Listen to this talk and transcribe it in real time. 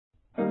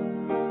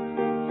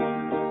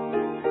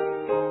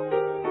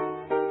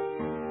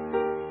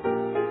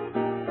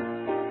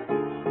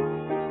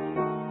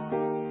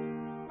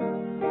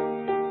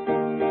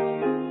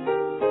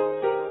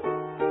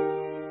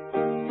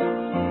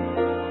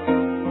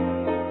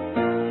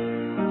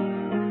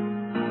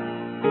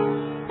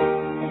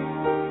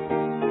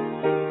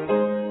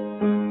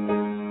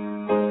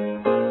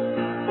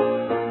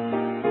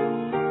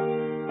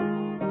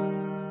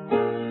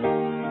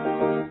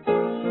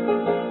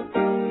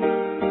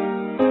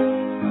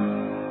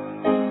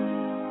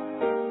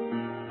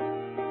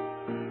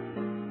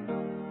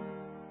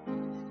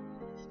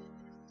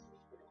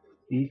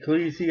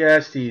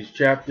Ecclesiastes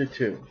chapter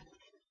 2.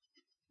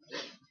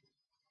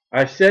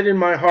 I said in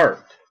my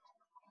heart,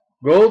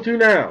 go to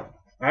now,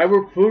 I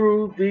will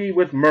prove thee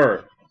with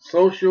mirth,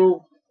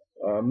 social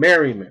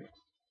merriment.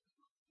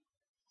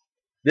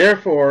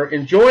 Therefore,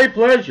 enjoy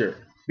pleasure.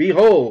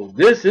 Behold,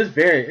 this is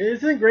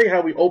isn't it great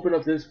how we open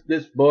up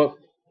this book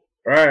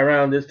right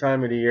around this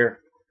time of the year?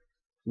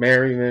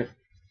 Merriment,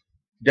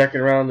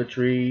 decking around the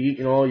tree,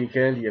 eating all you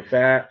can till you're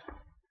fat.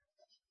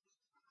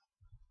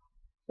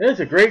 It's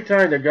a great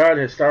time that God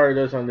has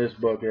started us on this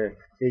book at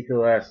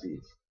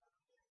Ecclesiastes.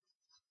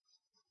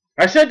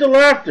 I said to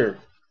laughter.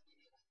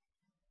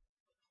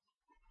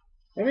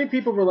 How many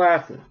people were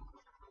laughing?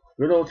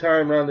 Good old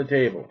time around the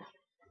table.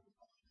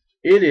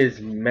 It is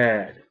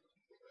mad.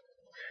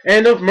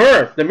 And of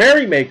mirth, the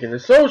merrymaking, the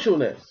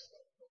socialness.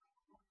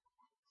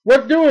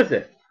 What doeth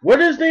it?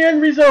 What is the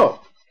end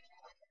result?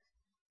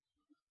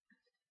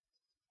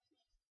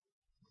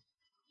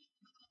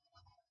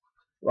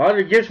 A lot of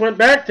the gifts went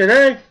back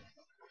today.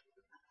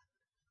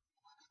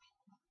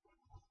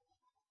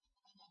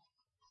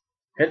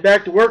 Head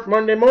back to work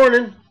Monday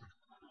morning.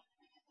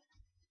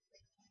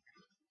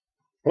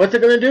 What's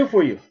it going to do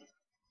for you?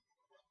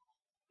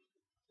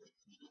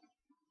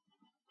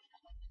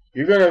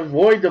 You're going to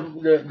avoid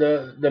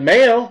the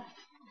mail.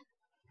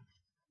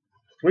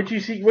 Wait till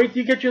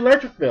you get your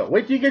electric bill.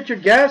 Wait till you get your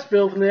gas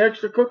bill from the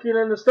extra cooking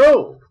on the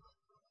stove.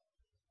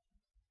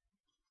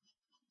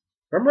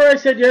 Remember I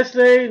said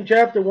yesterday in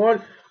chapter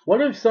 1, what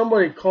if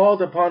somebody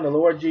called upon the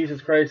Lord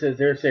Jesus Christ as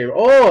their Savior?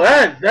 Oh,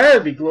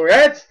 that'd be glory.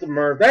 That's the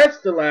mirth. That's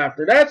the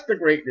laughter. That's the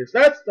greatness.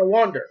 That's the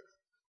wonder.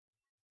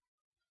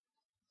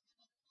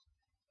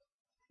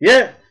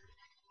 Yeah.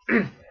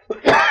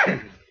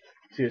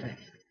 Excuse me.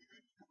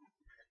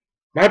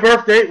 My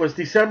birth date was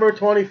December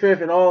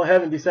 25th, and all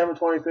heaven, December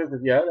 25th.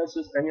 Yeah, that's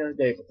just any other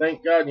day. But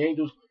thank God the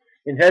angels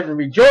in heaven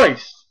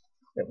rejoice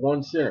at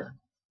one sinner.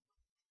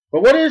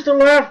 But what is the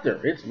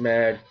laughter? It's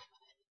mad.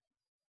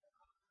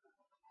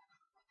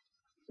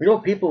 You know,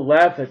 people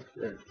laugh at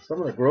some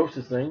of the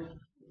grossest things.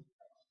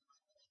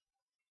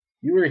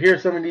 You ever hear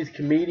some of these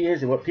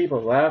comedians and what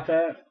people laugh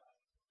at?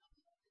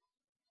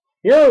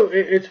 You know,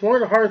 it's one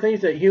of the hard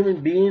things that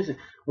human beings,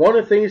 one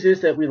of the things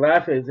is that we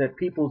laugh at is at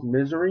people's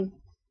misery.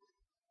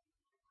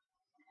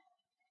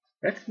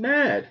 That's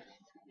mad.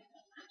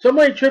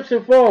 Somebody trips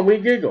and falls and we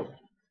giggle.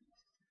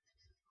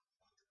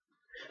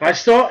 I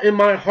sought in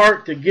my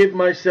heart to give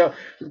myself.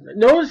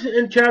 Notice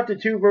in chapter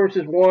 2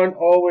 verses 1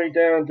 all the way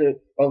down to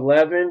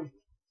 11.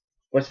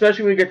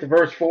 Especially when we get to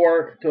verse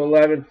 4 to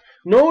 11.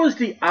 Notice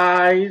the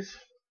eyes,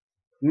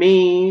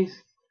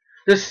 me's,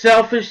 the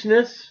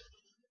selfishness.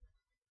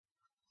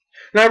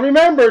 Now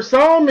remember,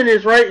 Solomon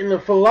is writing the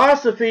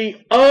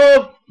philosophy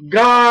of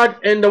God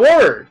and the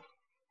Word.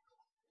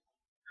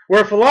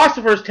 Where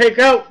philosophers take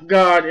out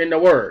God and the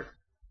Word.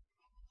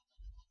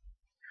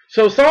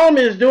 So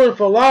Solomon is doing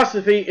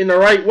philosophy in the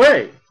right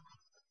way.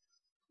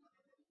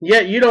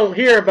 Yet you don't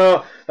hear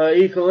about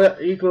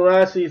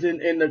Ecclesiastes in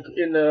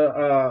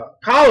the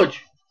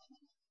college.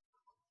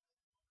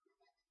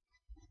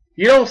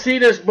 You don't see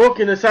this book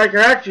in the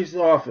psychiatrist's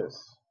office.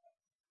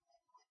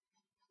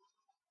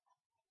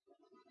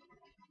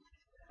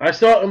 I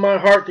sought in my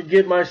heart to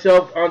give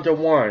myself unto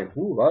wine.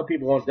 Ooh, a lot of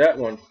people want that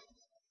one.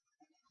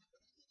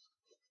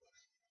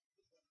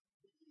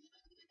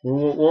 Who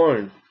want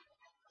wine?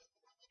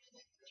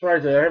 That's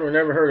right, I haven't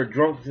never heard a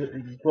drunk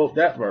quote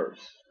that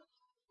verse.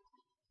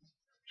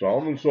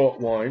 Solomon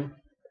sought wine.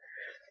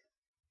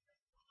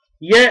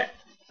 Yet,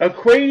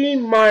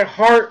 equating my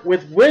heart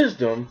with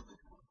wisdom,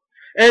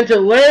 and to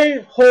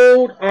lay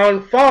hold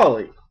on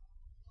folly,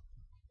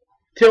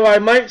 till I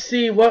might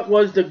see what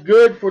was the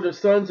good for the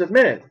sons of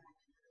men,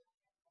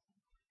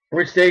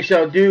 which they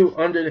shall do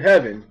under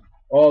heaven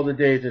all the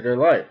days of their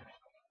life.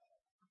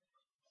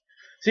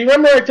 See,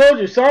 remember I told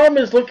you,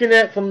 Solomon is looking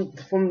at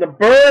from the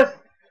birth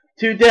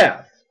to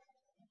death.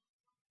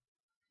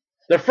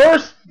 The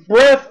first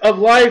breath of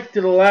life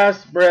to the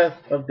last breath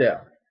of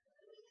death.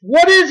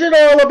 What is it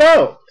all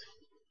about?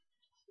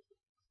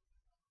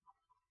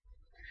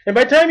 And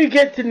by the time you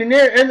get to the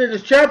near end of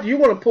this chapter, you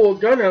want to pull a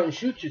gun out and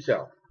shoot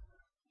yourself.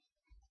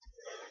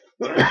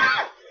 There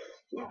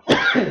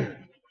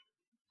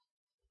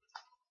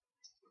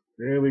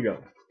we go.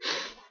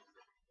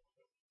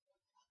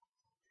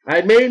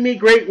 I made me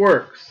great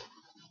works.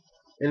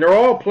 And they're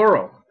all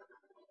plural.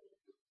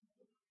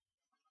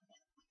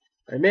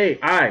 Me,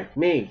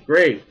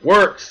 great,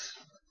 works.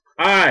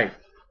 I,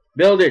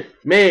 build it,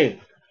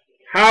 me,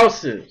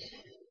 houses.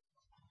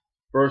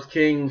 1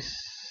 Kings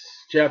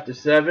chapter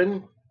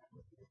 7.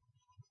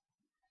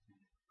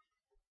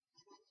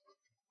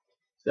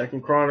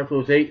 2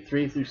 Chronicles 8,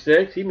 3 through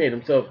 6. He made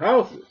himself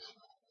houses.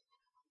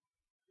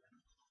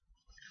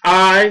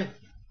 I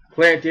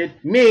planted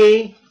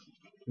me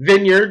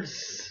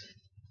vineyards.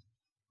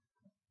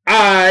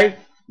 I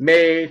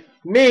made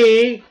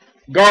me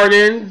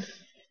gardens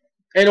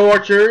and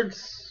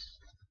orchards.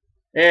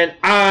 And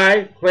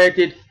I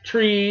planted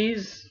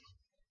trees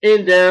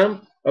in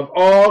them of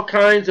all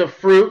kinds of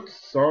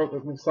fruits.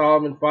 Solomon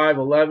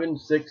 5:11,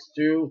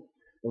 6:2,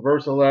 in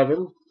verse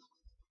 11.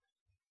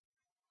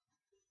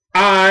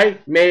 I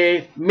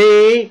made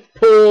me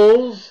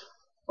pools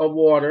of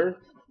water,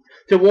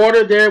 to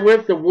water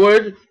therewith the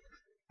wood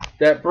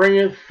that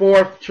bringeth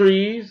forth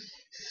trees,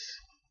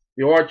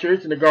 the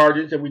orchards and the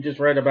gardens that we just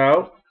read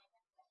about.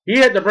 He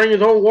had to bring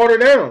his own water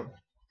down.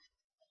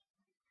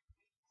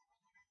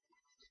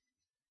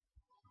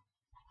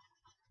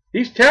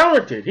 He's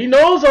talented. He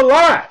knows a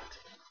lot.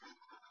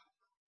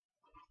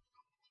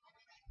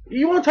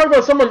 You want to talk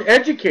about someone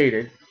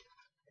educated?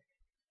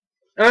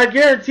 And I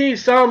guarantee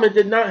Solomon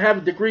did not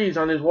have degrees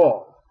on his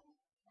wall.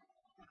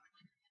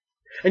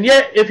 And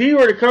yet, if he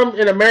were to come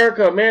in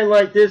America, a man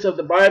like this of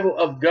the Bible,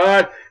 of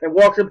God, and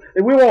walks up,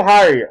 and we won't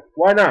hire you.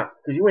 Why not?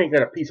 Because you ain't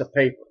got a piece of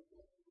paper.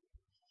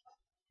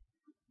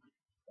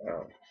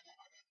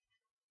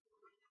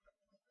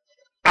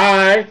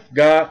 I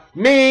got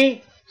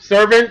me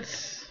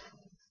servants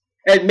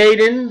and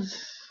maidens,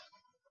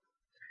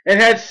 and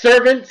had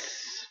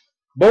servants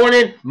born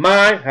in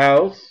my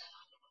house.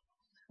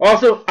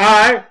 Also,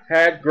 I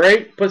had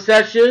great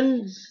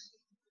possessions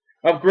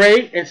of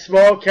great and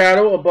small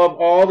cattle above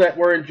all that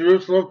were in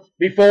Jerusalem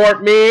before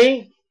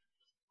me.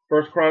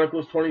 1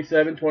 Chronicles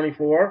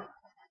 27:24.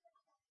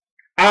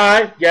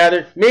 I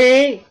gathered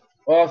me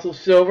also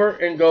silver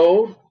and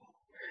gold,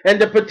 and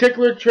the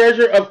particular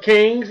treasure of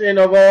kings and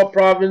of all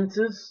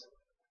provinces,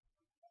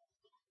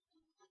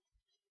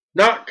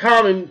 not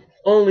common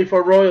only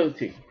for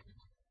royalty.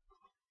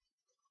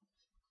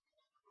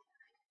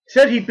 He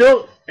said he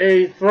built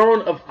a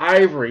throne of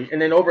ivory and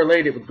then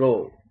overlaid it with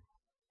gold.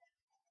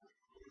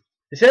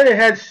 He said it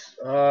had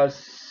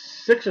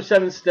 6 or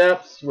 7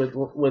 steps with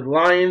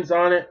lions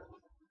on it.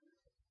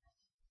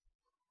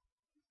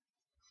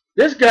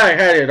 This guy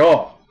had it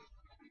all.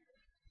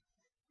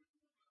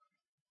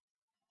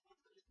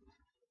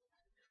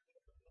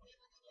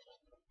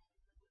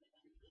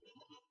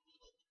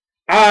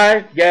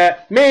 I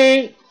got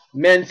me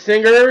men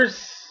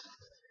singers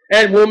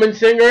and women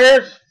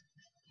singers.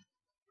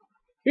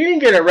 He didn't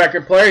get a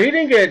record player. He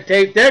didn't get a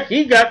tape deck.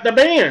 He got the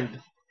band.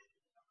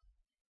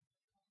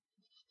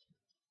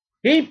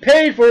 He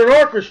paid for an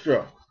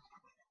orchestra.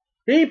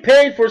 He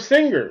paid for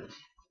singers.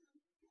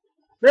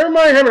 Never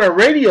mind having a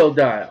radio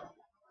dial.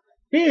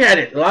 He had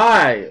it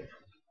live.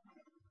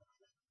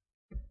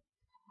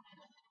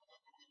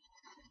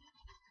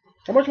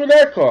 How much would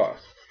that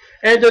cost?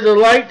 And the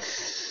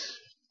delights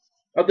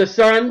of the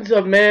sons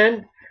of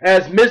men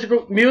as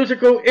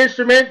musical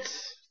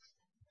instruments,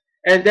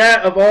 and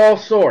that of all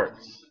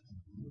sorts.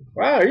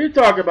 Wow, you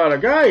talk about a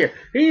guy here.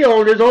 He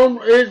owned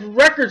his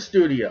record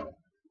studio.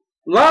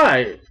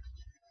 Live.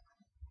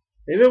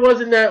 If it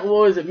wasn't that, what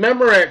was it,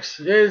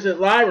 Memorex, is it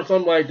live or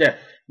something like that?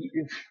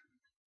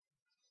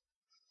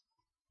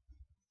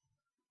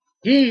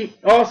 He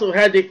also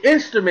had the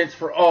instruments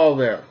for all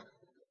them.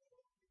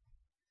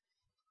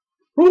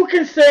 Who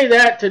can say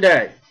that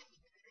today?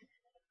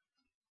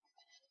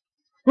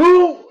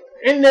 Who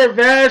in their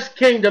vast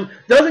kingdom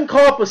doesn't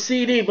call up a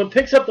CD but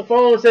picks up the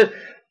phone and says,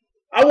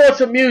 I want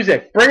some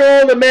music. Bring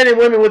all the men and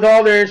women with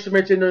all their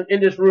instruments in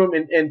this room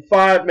in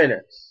 5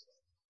 minutes.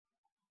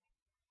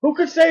 Who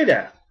could say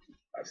that?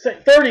 Say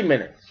 30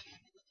 minutes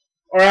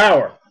or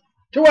hour,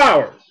 2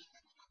 hours.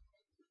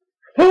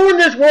 Who in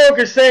this world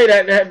could say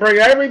that and bring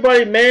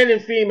everybody, man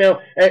and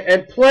female,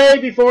 and play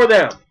before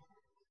them?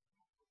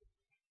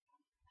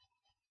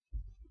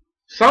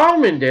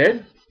 Solomon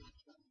did.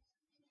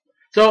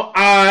 So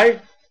I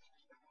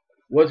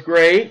was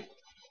great.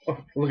 Oh,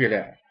 look at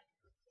that.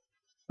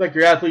 It's like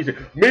your athletes say,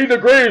 me the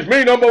greatest,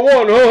 me number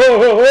one.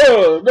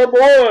 Number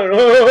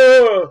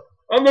one.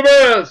 I'm the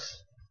best.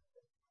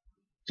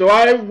 So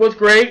I was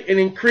great and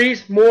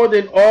increased more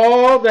than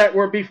all that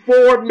were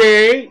before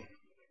me.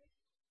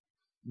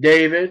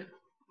 David,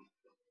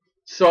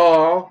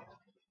 Saul,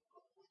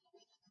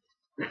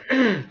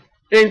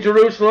 in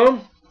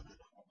Jerusalem.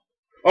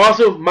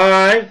 Also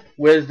my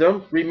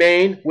wisdom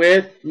remained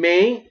with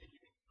me.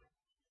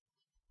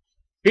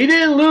 He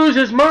didn't lose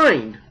his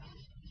mind.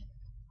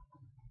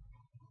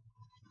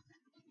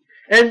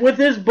 And with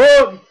his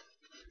book,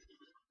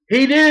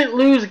 he didn't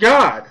lose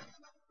God.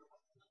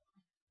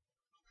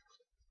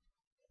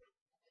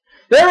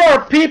 There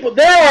are people,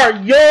 there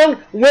are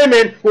young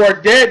women who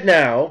are dead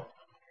now,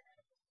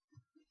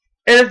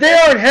 and if they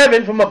are in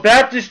heaven from a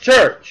Baptist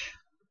church,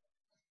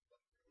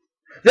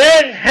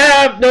 they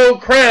have no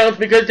crowns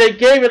because they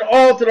gave it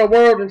all to the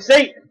world and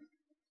Satan.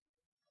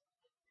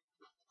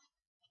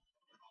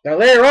 Now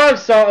later on,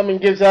 Solomon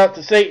gives out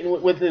to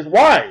Satan with his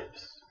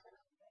wives.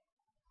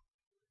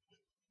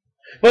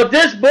 But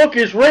this book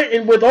is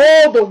written with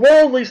all the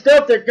worldly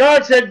stuff that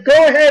God said,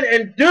 go ahead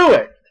and do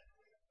it.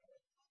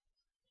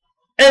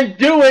 And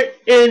do it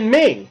in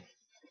me.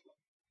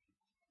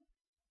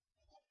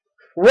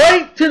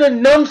 Right to the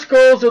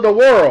numbskulls of the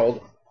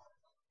world,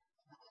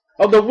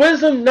 of the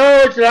wisdom,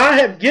 knowledge that I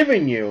have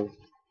given you.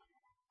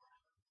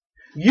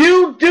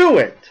 You do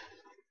it.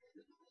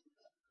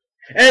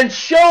 And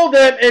show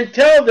them and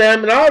tell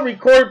them, and I'll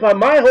record it by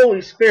my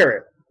Holy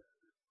Spirit.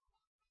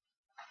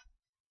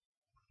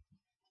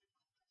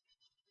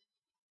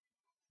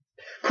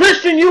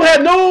 Christian, you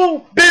have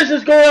no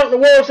business going out in the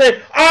world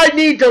saying, I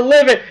need to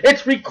live it.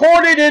 It's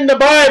recorded in the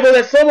Bible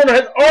that someone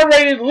has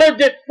already lived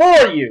it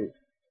for you.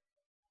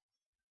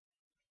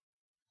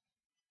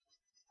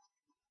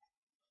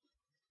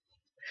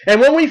 And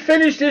when we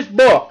finish this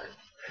book,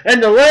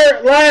 and the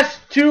last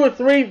 2 or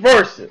 3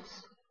 verses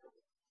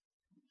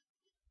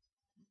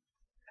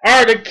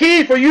are the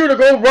key for you to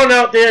go run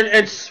out there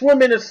and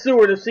swim in the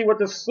sewer to see what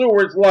the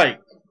sewer is like.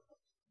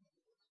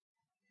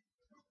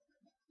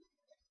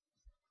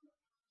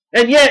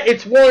 And yet,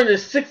 it's one of the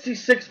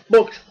 66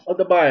 books of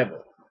the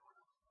Bible.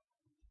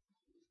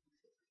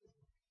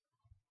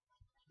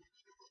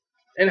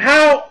 And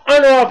how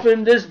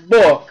unoften this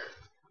book,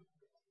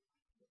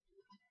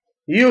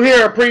 you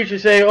hear a preacher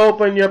say,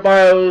 open your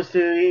Bibles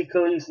to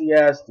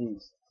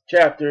Ecclesiastes,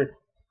 chapter,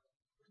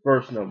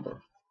 verse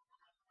number.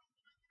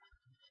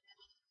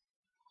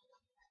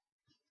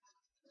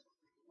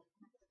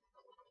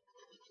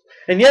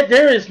 And yet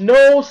there is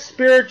no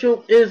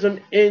spiritualism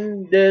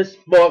in this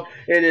book.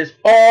 It is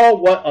all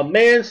what a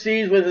man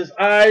sees with his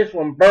eyes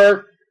from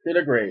birth to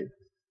the grave.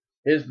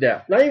 His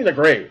death. Not even the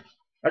grave.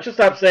 I should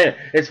stop saying it.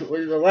 It's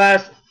the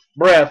last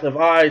breath of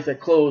eyes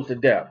that close to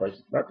death.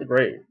 Not the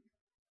grave.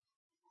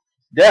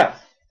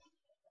 Death.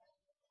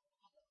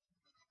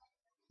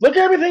 Look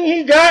at everything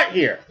he got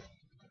here.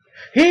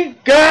 He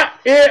got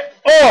it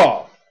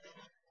all.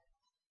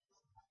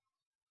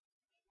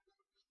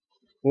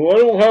 Well, I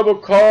don't have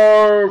a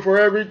car for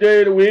every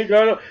day of the week.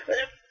 I don't.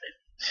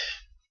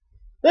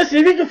 Listen,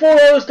 if he can afford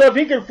all this stuff,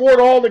 he can afford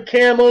all the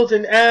camels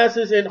and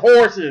asses and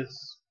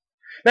horses.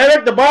 Now,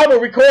 like the Bible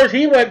records,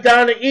 he went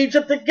down to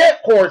Egypt to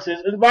get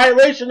horses in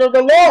violation of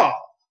the law.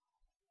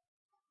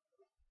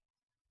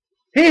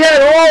 He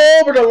had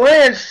all over the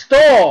land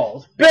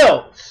stalls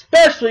built,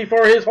 especially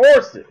for his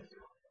horses.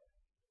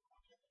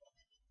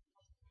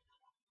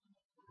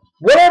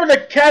 Whatever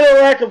the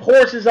Cadillac of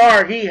horses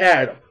are, he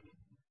had them.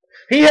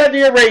 He had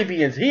the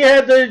Arabians. He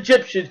had the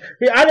Egyptians.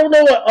 I don't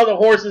know what other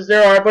horses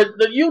there are, but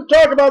you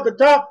talk about the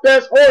top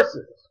best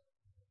horses.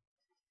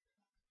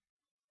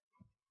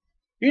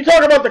 You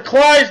talk about the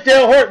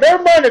Clydesdale horse.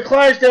 Never mind the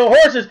Clydesdale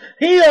horses.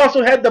 He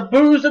also had the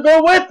booze to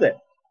go with it.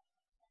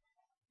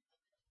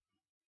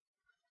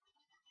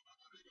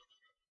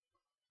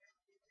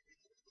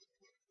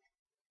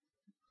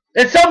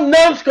 And some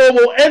numbskull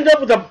will end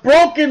up with a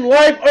broken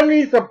life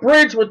underneath a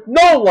bridge with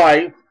no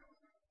life.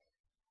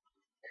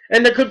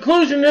 And the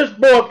conclusion of this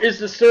book is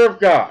to serve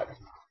God.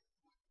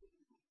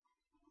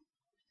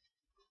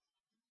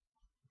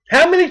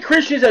 How many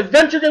Christians have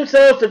ventured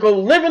themselves to go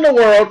live in the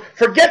world,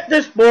 forget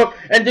this book,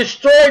 and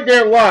destroyed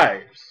their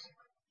lives?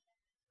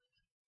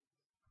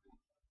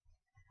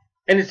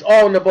 And it's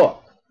all in the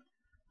book.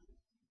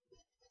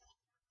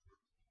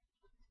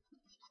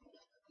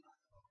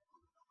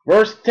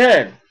 Verse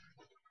 10.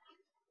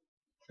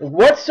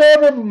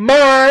 Whatsoever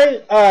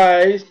my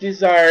eyes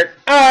desired,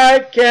 I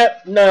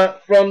kept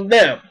not from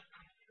them.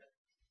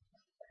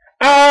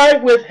 I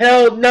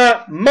withheld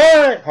not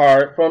my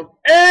heart from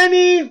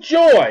any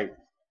joy,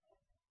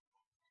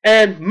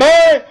 and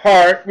my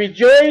heart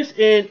rejoiced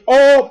in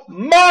all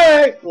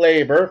my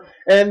labor,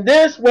 and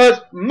this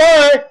was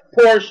my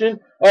portion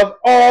of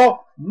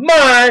all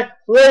my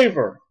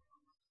labor.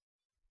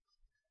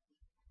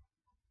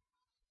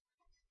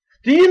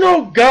 Do you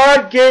know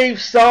God gave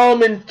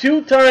Solomon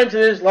 2 times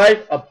in his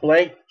life a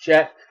blank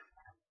check?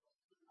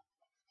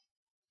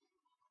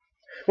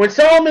 When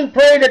Solomon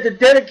prayed at the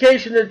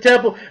dedication of the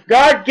temple,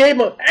 God gave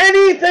him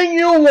anything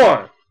you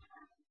want.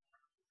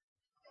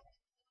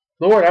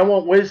 Lord, I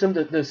want wisdom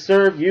to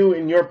serve you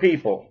and your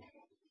people.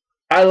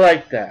 I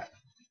like that.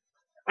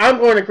 I'm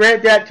going to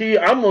grant that to you.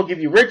 I'm going to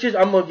give you riches.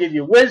 I'm going to give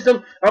you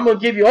wisdom. I'm going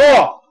to give you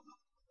all.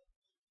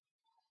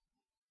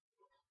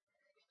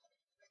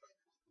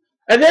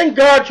 And then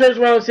God turns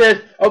around and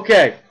says,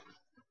 okay,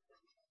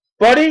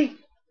 buddy,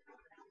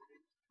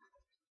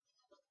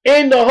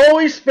 in the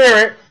Holy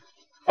Spirit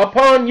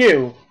upon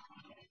you,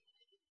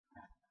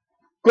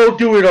 go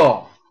do it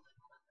all.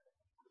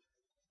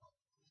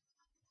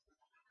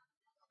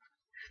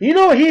 You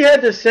know, he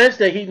had the sense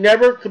that he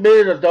never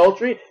committed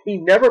adultery. He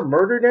never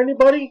murdered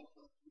anybody.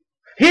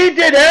 He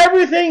did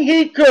everything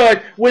he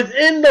could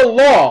within the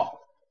law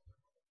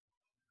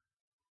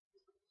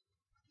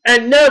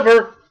and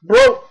never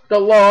broke the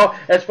law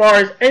as far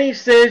as any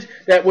sins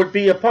that would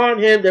be upon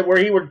him, that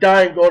where he would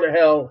die and go to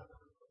hell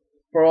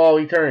for all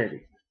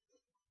eternity.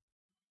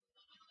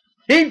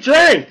 He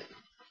drank.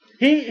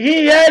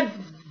 He had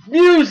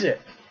music.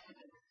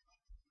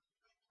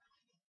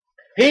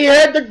 He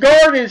had the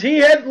gardens. He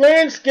had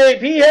landscape.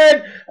 He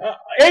had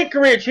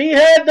acreage. He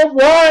had the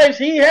wives.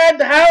 He had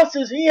the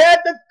houses. He had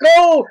the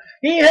gold.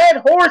 He had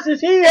horses.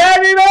 He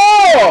had it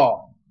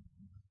all.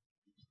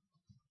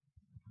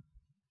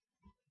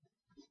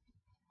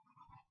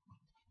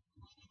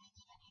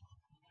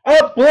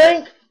 A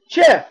blank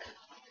check.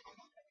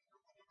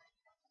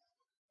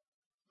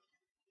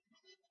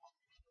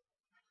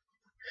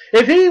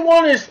 If he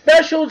wanted a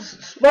special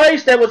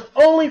spice that was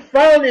only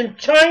found in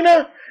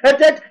China,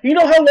 you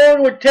know how long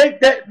it would take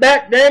that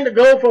back then to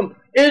go from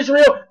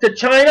Israel to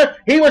China,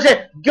 he would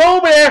say, go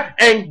over there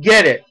and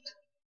get it.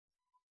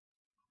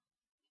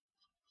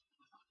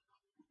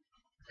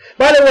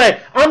 By the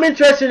way, I'm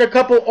interested in a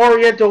couple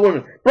Oriental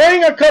women.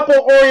 Bring a couple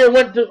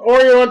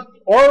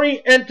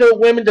Oriental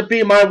women to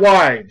be my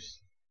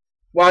wives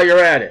while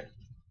you're at it.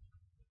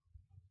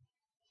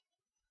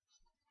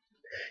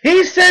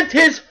 He sent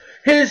his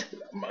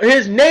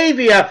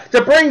navy out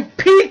to bring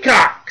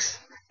peacocks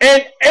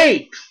and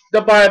apes,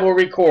 the Bible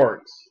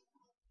records.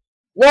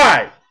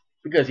 Why?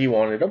 Because he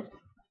wanted them.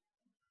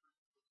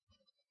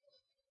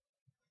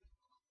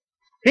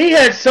 He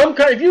had some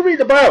kind, if you read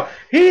the Bible,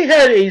 he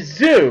had a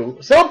zoo,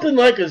 something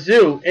like a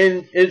zoo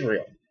in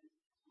Israel.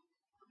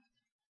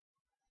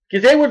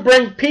 Because they would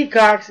bring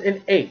peacocks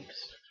and apes.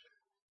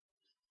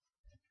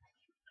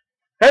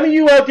 How many of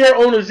you out there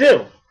own a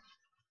zoo?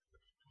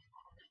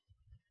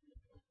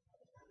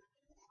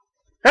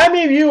 How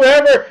many of you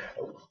ever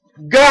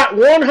got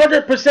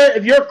 100%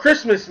 of your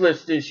Christmas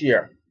list this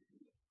year?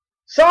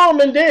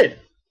 Solomon did.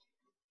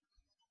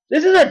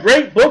 This is a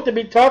great book to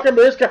be talking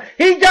about this guy.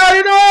 He got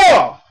it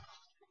all.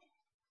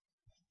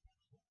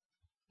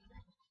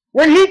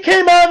 When he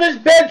came out of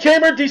his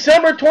bedchamber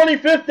December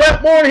 25th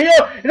that morning,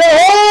 the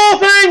whole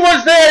thing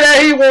was there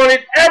that he wanted.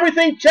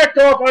 Everything checked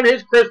off on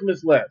his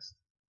Christmas list.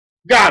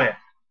 Got it.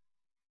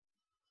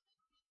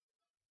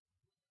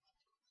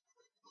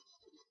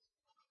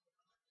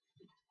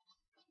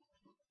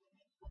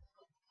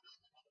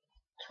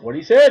 That's what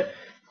he said.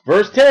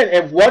 Verse 10,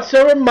 and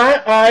whatsoever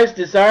my eyes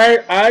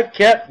desired, I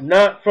kept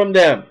not from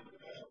them.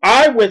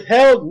 I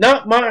withheld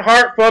not my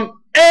heart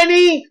from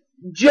any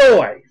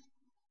joy.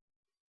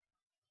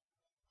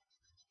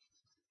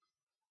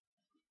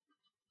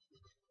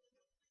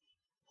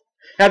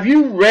 Have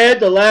you read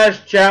the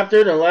last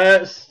chapter, the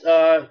last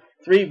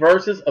 3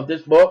 verses of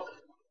this book?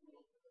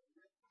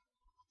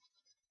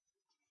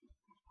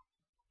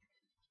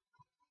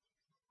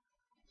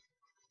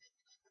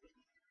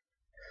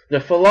 The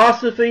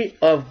philosophy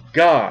of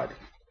God.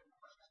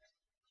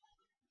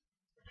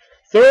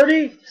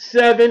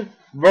 37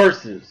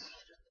 verses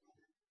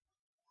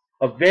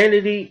of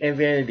vanity and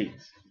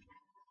vanities.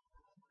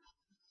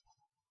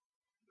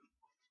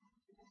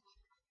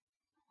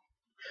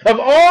 Of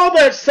all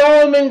that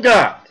Solomon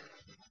got,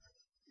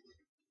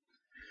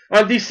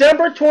 on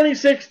December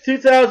 26,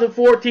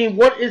 2014,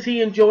 what is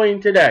he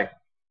enjoying today?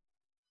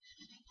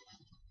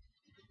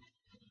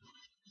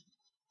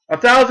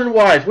 1,000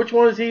 wives. Which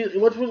one is he?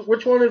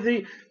 Which one is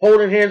he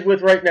holding hands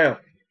with right now?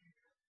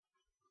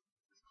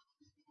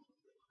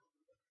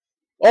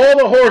 All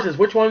the horses.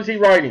 Which one is he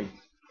riding?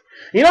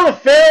 You know, the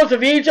pharaohs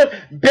of Egypt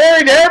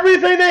buried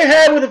everything they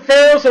had with the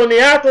pharaohs, so in the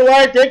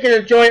afterlife they can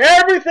enjoy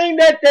everything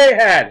that they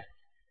had.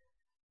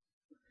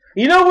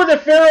 You know where the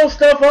pharaoh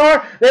stuff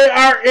are? They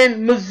are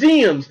in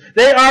museums.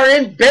 They are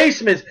in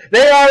basements.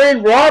 They are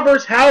in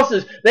robbers'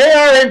 houses. They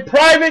are in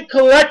private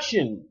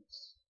collections.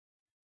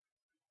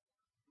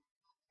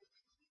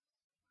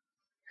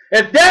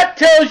 If that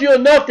tells you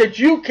enough that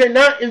you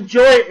cannot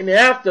enjoy it in the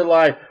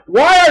afterlife,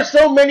 why are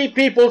so many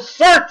people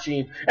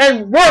searching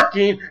and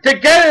working to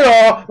get it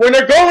all when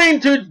they're going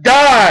to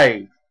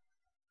die?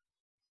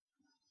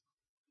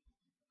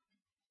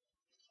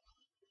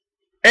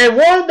 And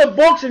one of the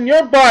books in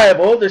your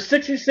Bible, the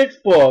 66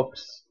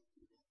 books,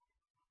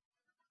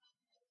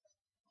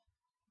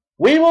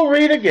 we will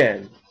read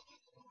again.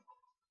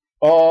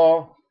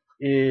 All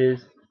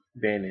is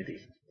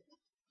vanity.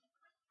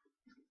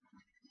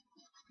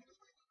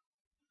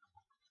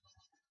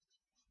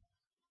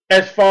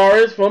 As far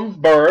as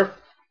from birth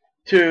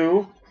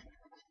to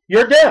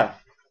your death.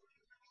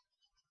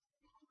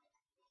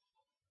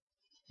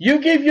 You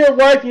give your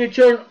wife and your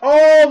children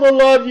all the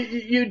love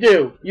you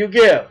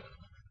give.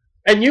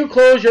 And you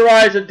close your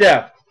eyes at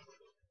death.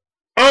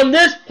 On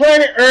this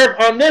planet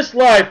Earth, on this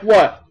life,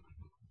 what?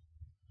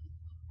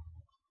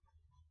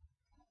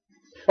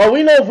 Well,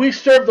 we know if we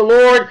serve the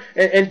Lord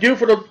and do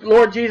for the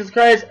Lord Jesus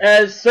Christ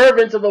as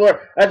servants of the Lord,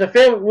 as a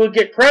family, we'll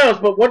get crowns.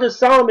 But what does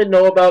Solomon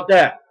know about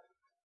that?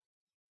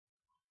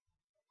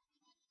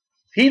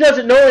 He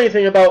doesn't know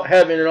anything about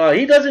heaven and all.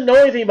 He doesn't know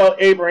anything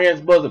about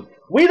Abraham's bosom.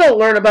 We don't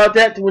learn about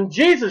that when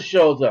Jesus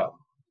shows up.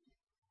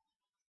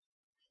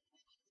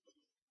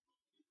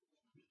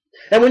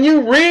 And when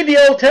you read the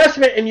Old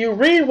Testament and you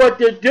read what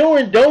they're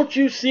doing, don't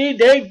you see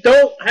they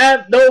don't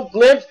have no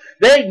glimpse?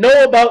 They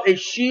know about a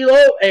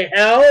Shiloh, a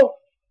hell.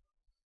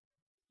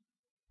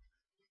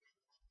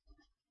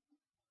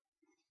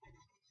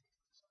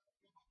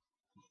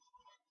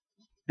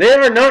 They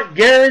are not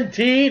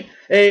guaranteed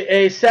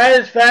a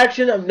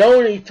satisfaction of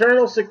knowing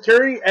eternal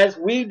security as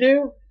we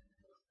do.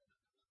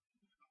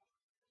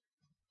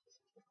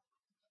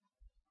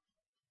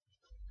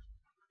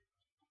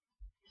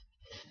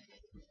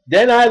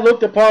 Then I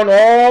looked upon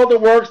all the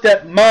works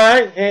that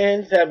my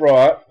hands have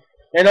wrought,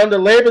 and on the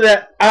labor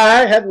that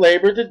I have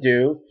labored to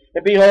do,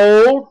 and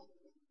behold,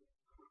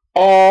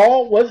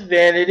 all was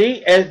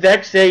vanity and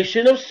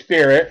vexation of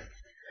spirit,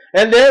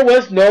 and there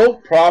was no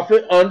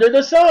profit under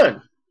the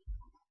sun.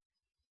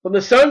 From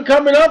the sun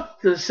coming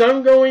up to the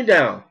sun going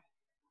down.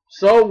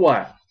 So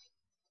what?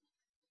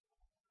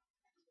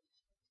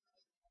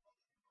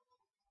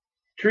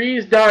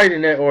 Trees died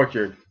in that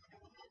orchard.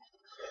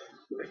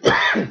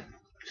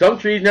 Some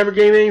trees never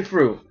gave any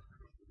fruit.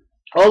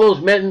 All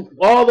those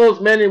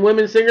men and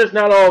women singers,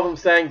 not all of them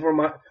sang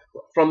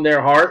from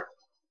their heart.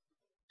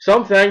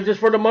 Some sang just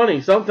for the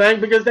money. Some sang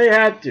because they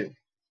had to.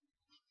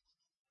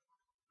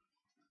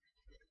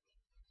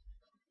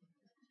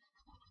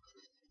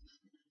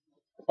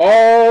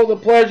 All the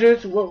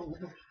pleasures, all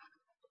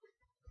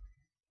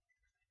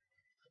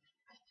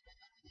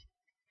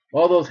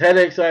those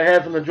headaches I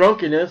had from the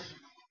drunkenness.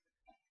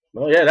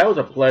 Well, yeah, that was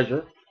a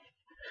pleasure.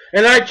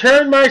 And I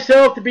turned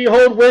myself to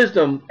behold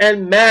wisdom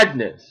and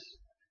madness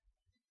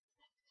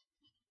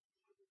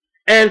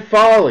and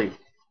folly.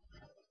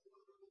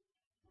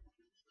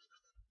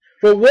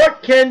 For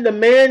what can the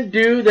man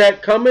do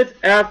that cometh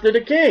after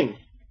the king?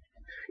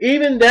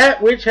 Even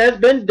that which has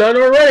been done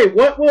already.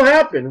 What will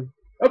happen?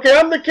 Okay,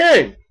 I'm the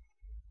king.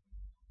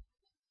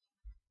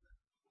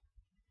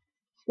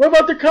 What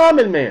about the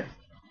common man?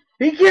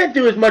 He can't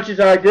do as much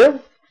as I do.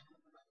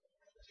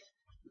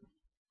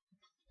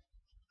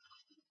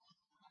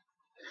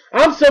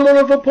 I'm someone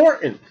of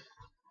importance.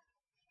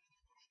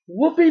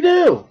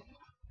 Whoopie-doo.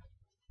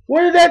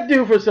 What did that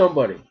do for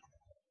somebody?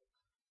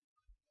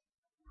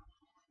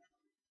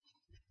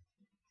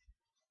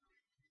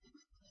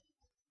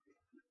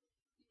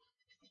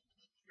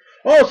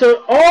 Oh,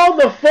 so all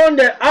the fun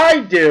that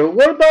I do,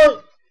 what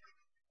about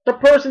the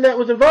person that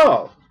was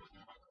involved?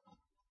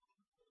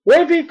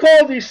 What if he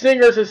called these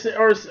singers,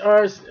 or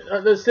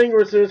the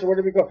singresses, or what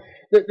do we call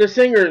the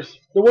singers,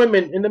 the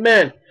women and the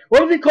men?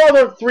 What if he called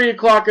them 3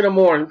 o'clock in the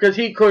morning because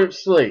he couldn't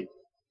sleep?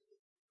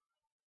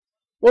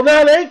 Well,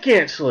 now they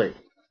can't sleep.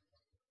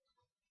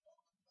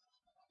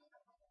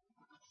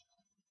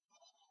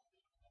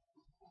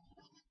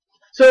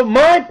 So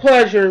my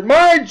pleasure,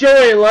 my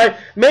joy in life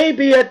may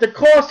be at the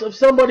cost of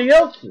somebody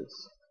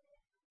else's.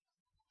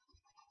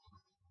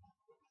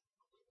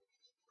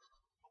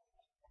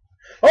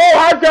 Oh,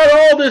 I've got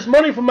all this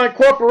money from my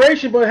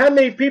corporation, but how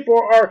many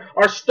people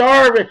are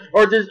starving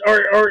or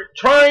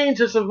trying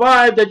to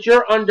survive that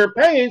you're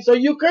underpaying so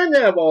you can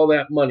have all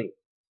that money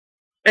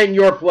and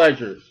your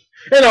pleasures?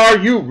 And are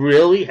you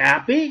really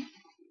happy?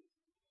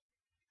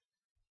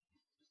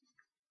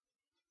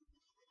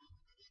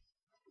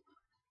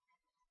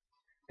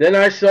 Then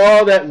I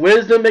saw that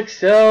wisdom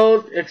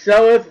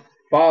excelleth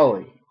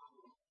folly,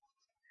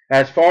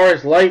 as far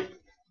as light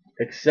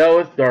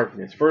excelleth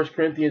darkness. 1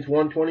 Corinthians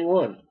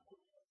 1:21.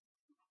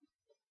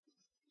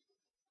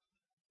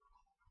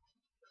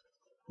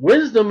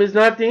 Wisdom is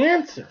not the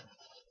answer.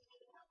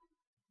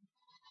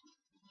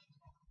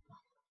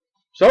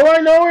 So I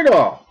know it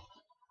all.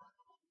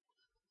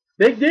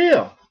 Big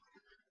deal.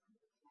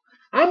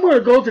 I'm going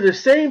to go to the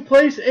same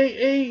place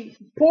a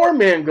poor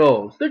man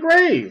goes, the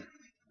grave.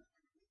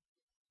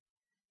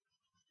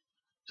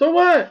 So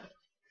what?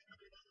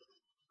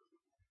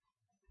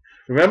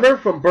 Remember,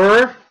 from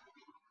birth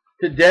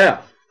to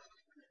death.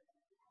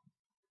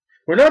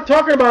 We're not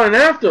talking about an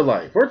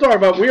afterlife. We're talking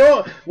about we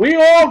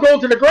all go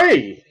to the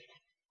grave.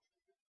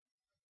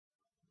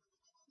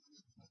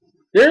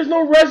 There is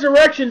no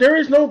resurrection. There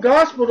is no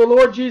gospel of the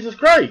Lord Jesus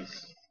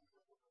Christ.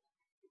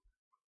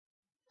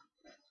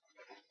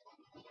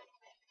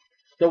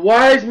 The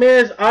wise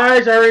man's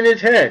eyes are in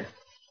his head.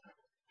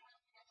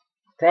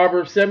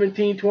 Proverbs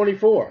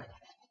 17:24.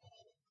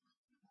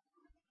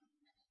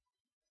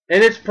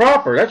 And it's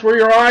proper. That's where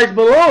your eyes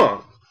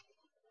belong.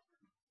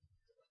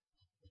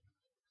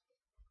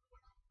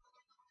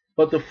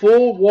 But the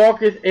fool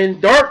walketh in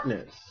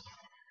darkness.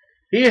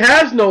 He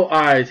has no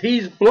eyes.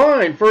 He's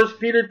blind. 1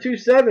 Peter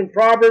 2:7,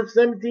 Proverbs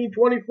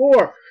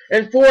 17:24,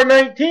 and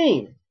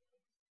 4:19.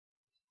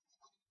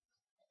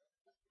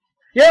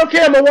 Yeah,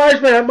 okay, I'm a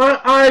wise man. My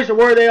eyes are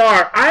where they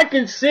are. I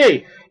can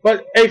see.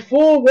 But a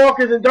fool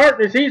walketh in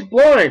darkness. He's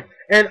blind.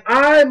 And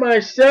I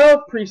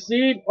myself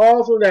perceive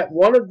also that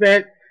one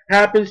event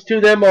happens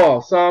to them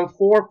all. Psalms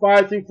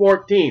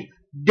 4:5-14.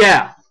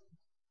 Death.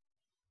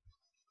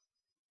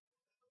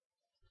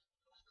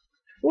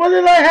 What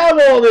did I have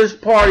all this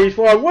parties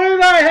for? What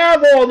did I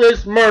have all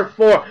this mirth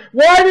for?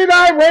 Why did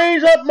I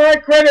raise up my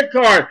credit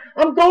card?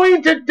 I'm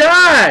going to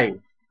die.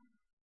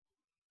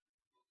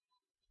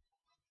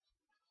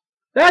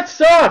 That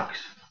sucks.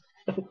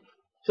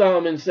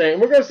 Solomon's saying.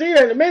 We're going to see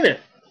that in a minute.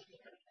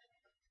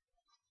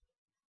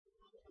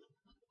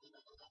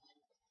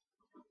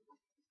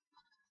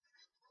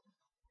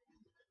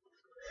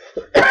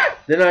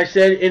 Then I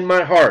said in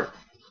my heart,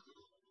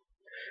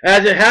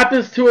 as it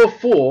happens to a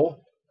fool,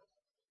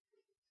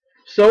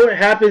 so it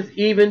happens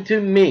even to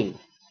me.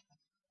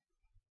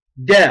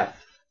 Death.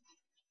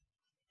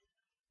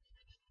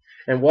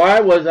 And why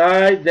was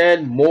I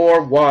then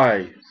more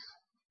wise?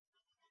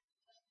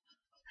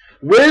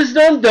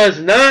 Wisdom does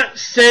not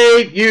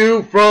save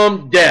you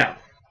from death.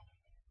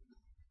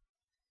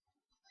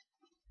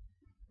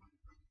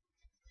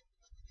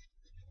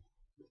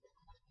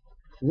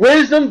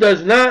 Wisdom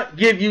does not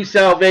give you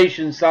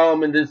salvation,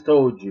 Solomon just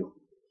told you.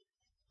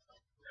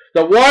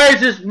 The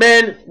wisest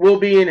men will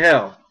be in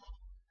hell.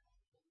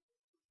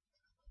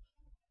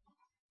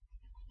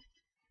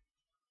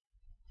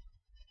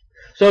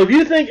 So if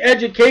you think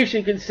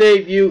education can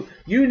save you,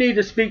 you need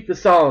to speak to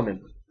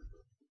Solomon.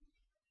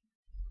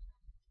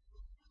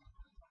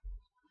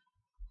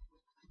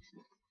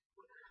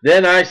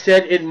 Then I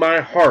said in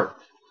my heart,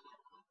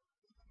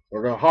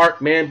 or the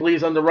heart man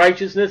believes unto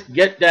righteousness,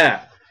 get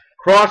that.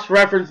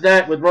 Cross-reference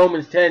that with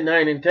Romans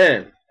 10:9 and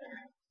 10.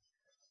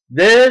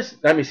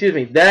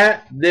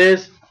 That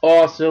this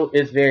also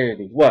is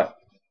vanity. What?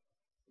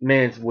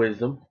 Man's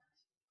wisdom.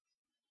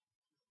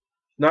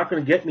 Not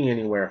going to get me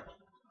anywhere.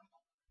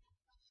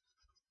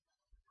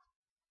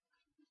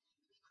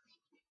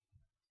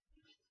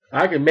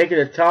 I can make it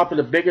the top of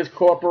the biggest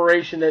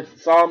corporation that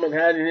Solomon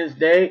had in his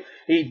day.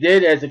 He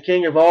did as the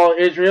king of all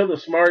Israel, the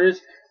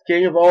smartest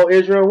king of all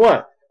Israel.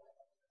 What?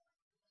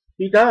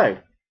 He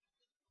died.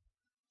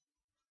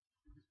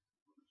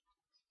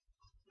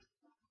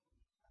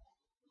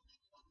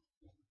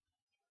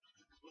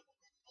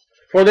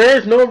 For there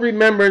is no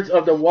remembrance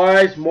of the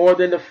wise more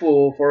than the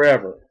fool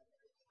forever.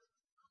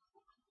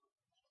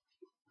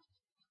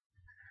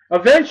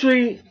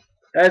 Eventually,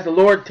 as the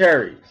Lord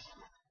tarries,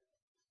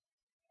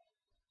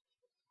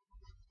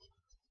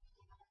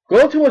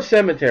 go to a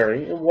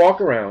cemetery and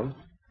walk around,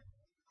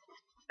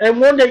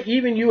 and one day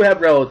even you have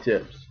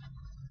relatives,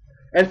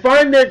 and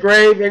find their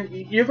grave, and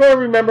you're going to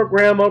remember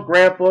grandma,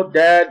 grandpa,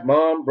 dad,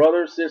 mom,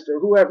 brother, sister,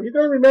 whoever. You're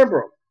going to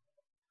remember them.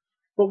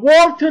 But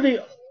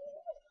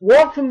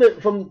walk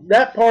from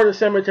that part of the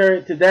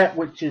cemetery to that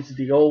which is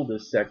the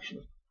oldest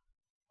section.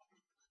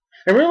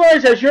 And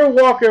realize as you're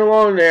walking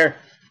along there,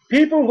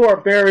 people who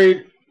are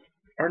buried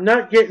are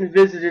not getting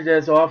visited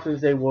as often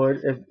as they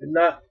would, if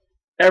not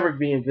ever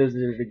being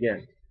visited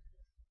again.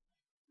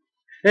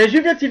 And as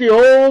you get to the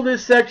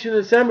oldest section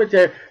of the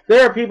cemetery,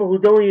 there are people who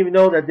don't even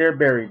know that they're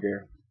buried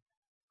there.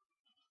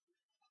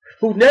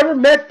 Who never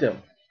met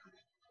them.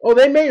 Oh,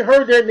 they may have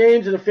heard their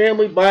names in the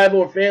family Bible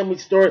or family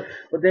story,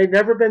 but they've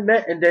never been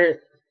met and they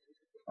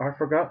are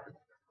forgotten.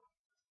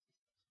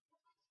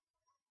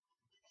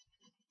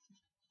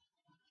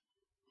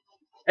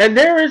 And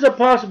there is a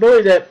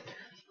possibility that,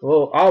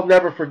 well, I'll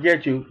never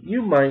forget you.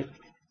 You might.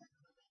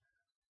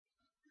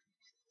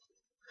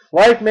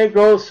 Life may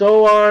go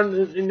so on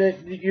that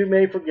you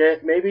may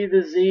forget. Maybe a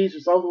disease or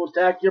something will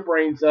attack your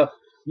brain cell.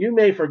 You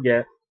may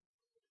forget.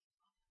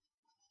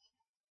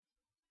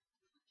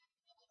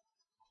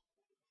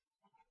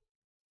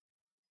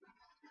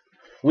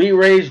 We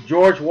raised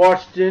George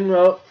Washington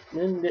up,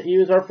 and he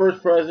was our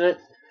first president.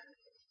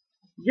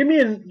 Give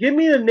me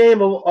the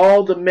name of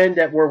all the men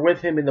that were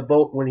with him in the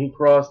boat when he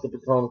crossed the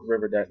Potomac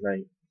River that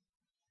night.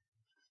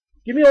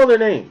 Give me all their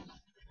names.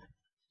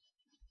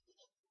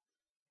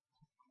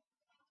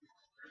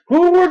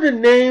 Who were the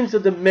names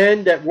of the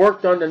men that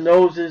worked on the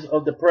noses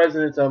of the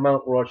presidents on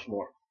Mount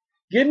Rushmore?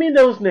 Give me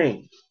those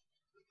names.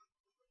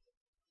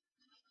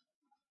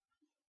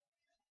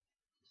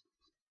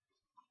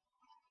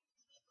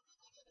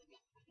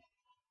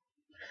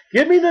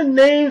 Give me the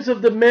names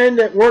of the men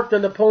that worked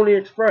on the Pony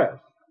Express.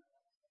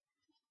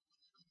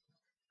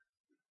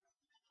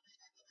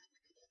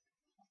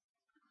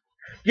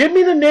 Give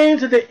me the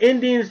names of the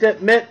Indians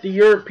that met the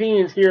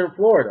Europeans here in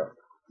Florida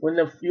when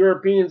the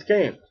Europeans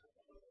came.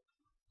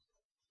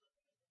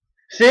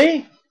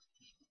 See?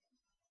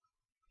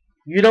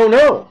 You don't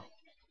know.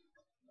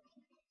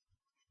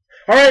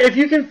 Alright, if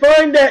you can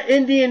find that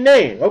Indian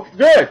name, oh,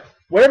 good.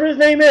 Whatever his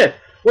name is.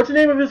 What's the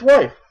name of his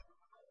wife?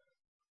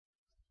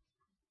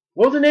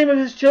 What was the name of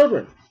his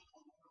children?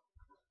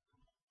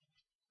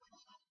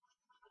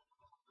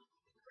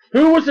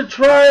 Who was the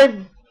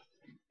tribe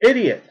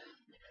idiot?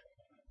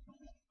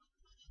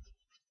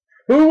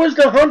 Who was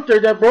the hunter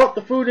that brought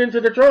the food into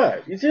the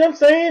tribe? You see what I'm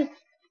saying?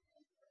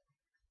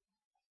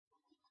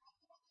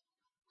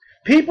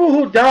 People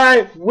who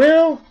die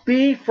will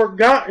be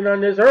forgotten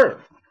on this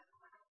earth.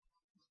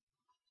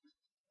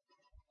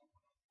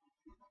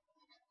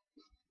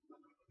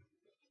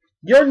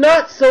 You're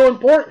not so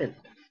important.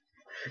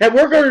 And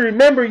we're going to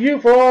remember you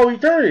for all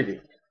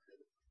eternity.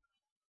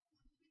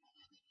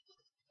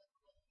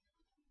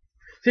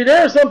 See,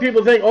 there are some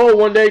people think, oh,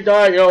 when they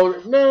die,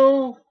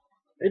 no,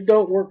 it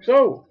don't work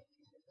so.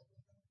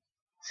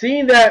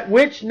 Seeing that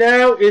which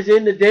now is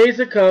in the days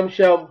to come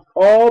shall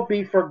all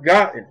be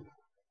forgotten.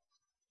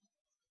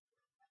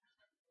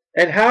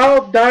 And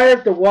how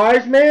dieth the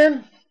wise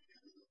man?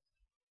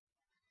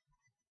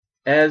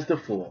 As the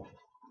fool.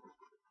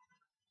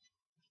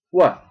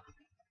 What?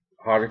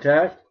 Heart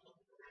attack?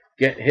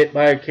 Getting hit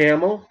by a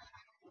camel?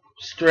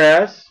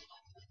 Stress?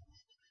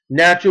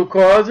 Natural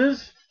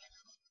causes?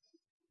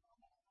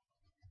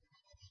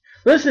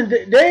 Listen,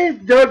 they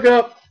dug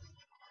up,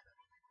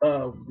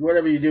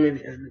 whatever you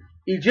do,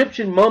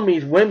 Egyptian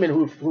mummies, women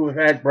who have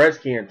had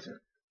breast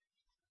cancer.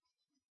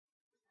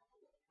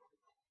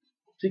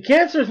 See,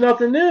 cancer is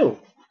nothing new.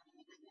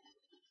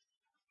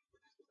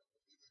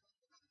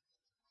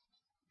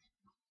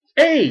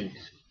 AIDS.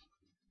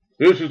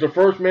 This is the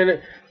first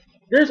man.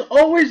 There's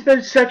always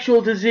been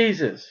sexual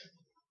diseases.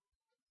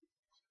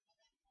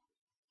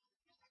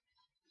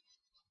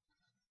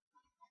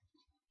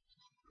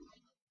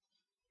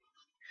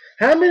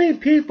 How many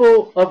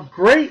people of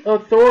great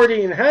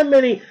authority and how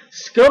many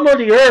scum of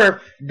the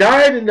earth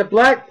died in the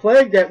Black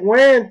Plague that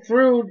ran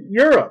through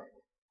Europe?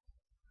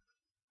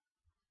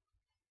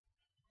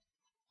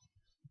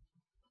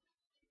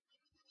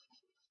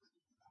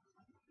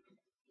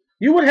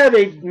 You would have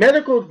a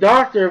medical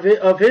doctor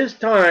of his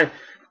time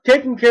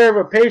taking care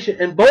of a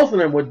patient, and both of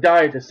them would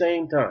die at the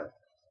same time.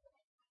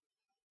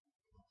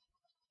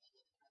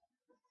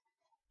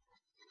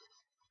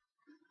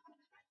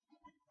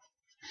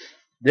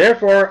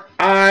 Therefore,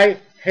 I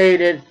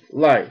hated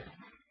life.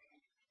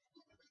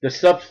 The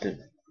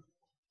substance.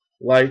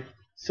 Life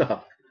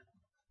sucked.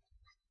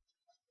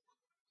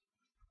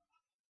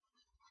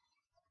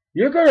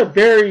 You're going to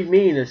bury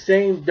me in the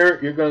same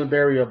dirt you're going to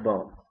bury a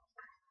bum.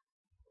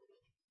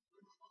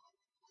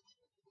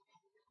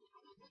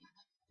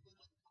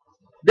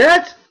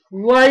 That's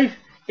life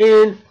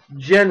in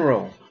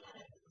general,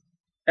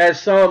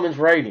 as Solomon's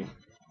writing.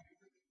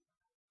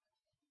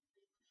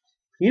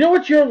 You know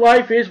what your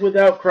life is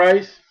without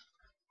Christ?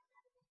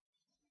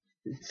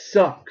 It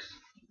sucks.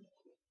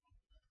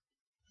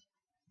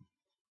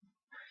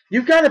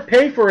 You've got to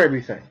pay for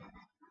everything.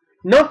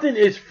 Nothing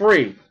is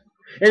free.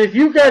 And if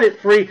you got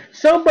it free,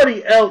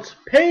 somebody else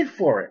paid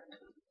for it.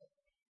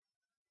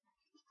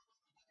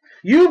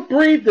 You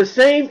breathe the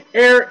same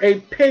air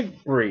a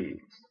pig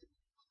breathes.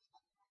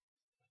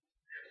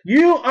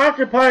 You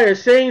occupy the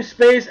same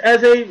space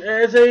as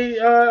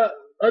a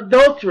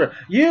adulterer.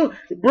 You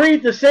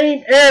breathe the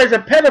same air as a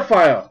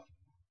pedophile.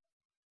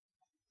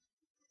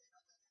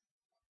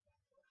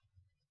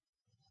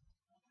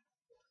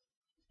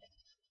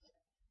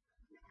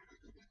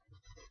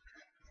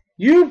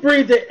 You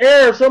breathe the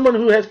air of someone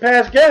who has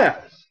passed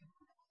gas.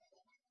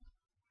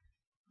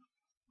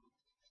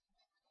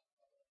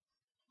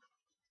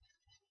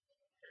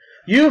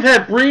 You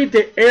have breathed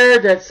the air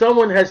that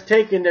someone has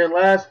taken their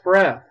last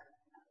breath.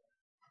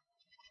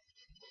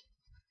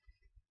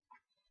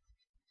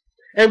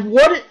 And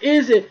what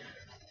is it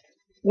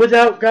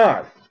without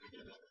God?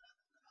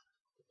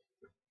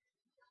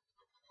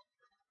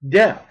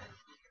 Death.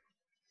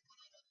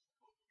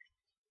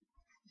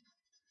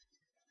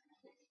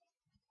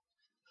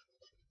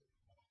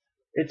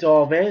 It's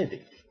all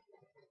vanity.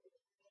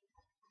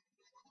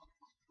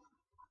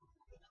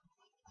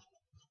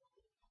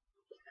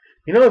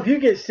 You know, if you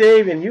get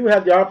saved and you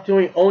have the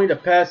opportunity only to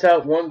pass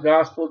out one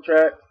gospel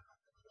tract,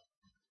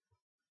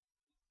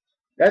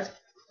 that's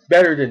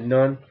better than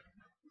none.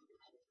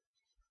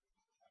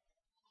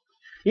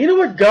 You know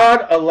what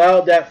God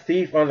allowed that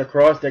thief on the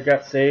cross that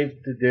got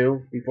saved to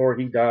do before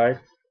he died?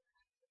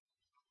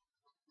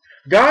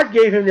 God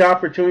gave him the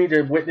opportunity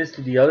to witness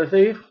to the other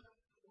thief.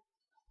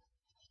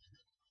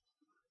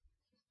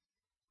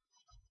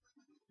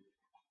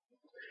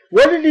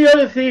 What did the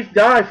other thief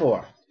die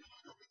for?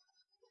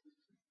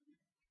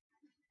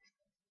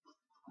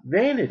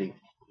 Vanity.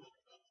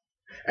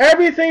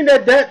 Everything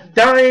that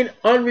dying,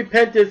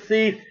 unrepentant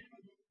thief,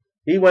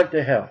 he went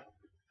to hell.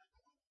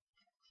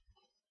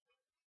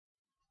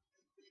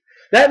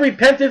 That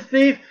repentant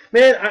thief,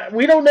 man,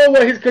 we don't know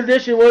what his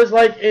condition was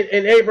like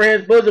in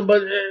Abraham's bosom,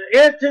 but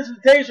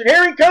anticipation,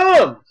 here he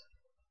comes.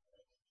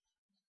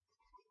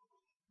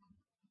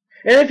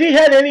 And if he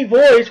had any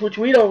voice, which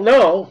we don't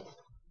know,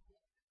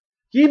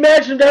 can you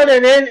imagine down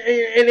in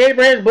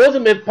Abraham's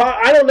bosom?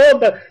 I don't know,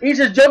 but he's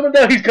just jumping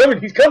down. He's coming,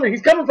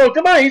 folks.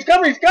 Come on, he's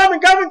coming.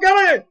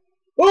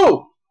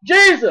 Ooh,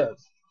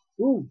 Jesus.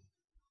 Ooh,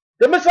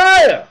 the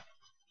Messiah.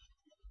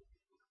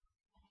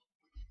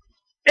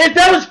 If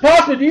that was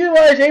possible, do you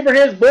realize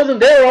Abraham's bosom,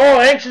 they were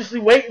all anxiously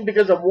waiting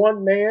because of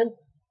one man?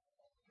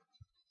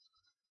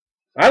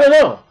 I don't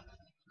know.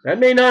 That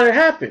may not have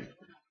happened.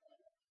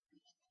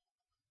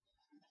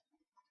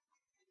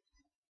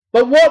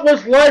 But what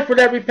was life for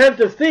that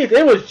repentant thief?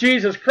 It was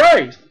Jesus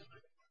Christ,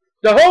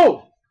 the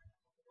hope.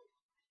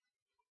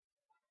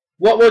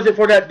 What was it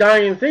for that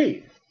dying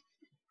thief?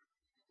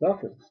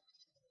 Nothing.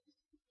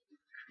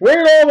 Where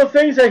did all the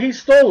things that he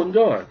stole and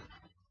gone?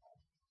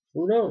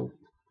 Who knows?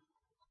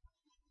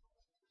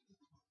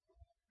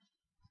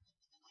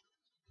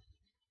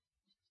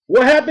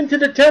 What happened to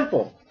the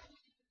temple?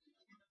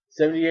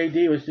 70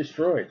 AD was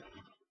destroyed.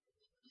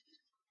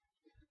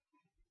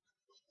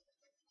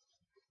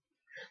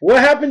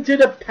 What happened to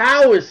the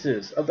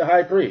palaces of the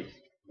high priest?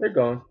 They're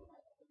gone.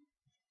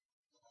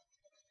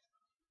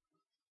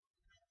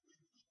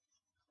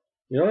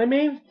 You know what I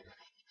mean?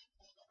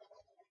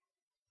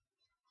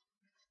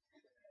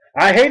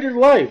 I hated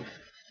life,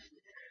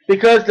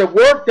 because the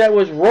work that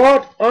was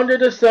wrought under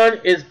the sun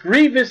is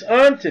grievous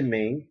unto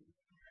me,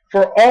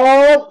 for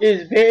all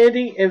is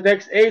vanity and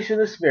vexation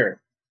of spirit.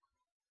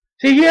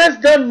 See, he has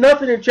done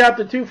nothing in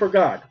chapter 2 for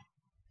God.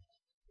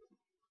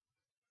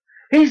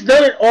 He's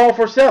done it all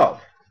for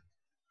self.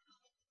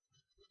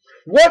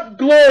 What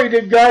glory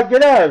did God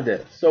get out of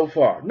this so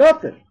far?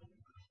 Nothing.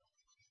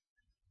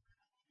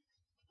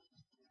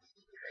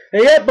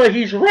 And yet, but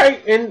he's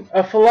right in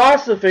a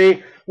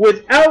philosophy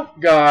without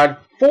God,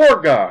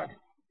 for God.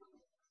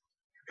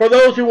 For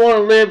those who want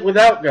to live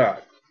without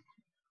God.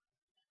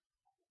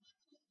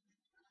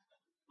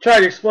 Try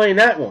to explain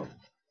that one.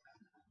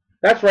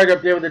 That's right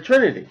up there with the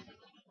Trinity.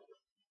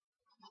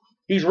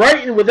 He's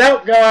writing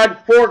without God,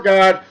 for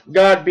God,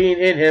 God being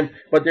in him,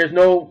 but there's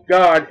no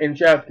God in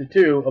chapter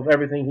 2 of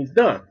everything he's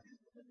done.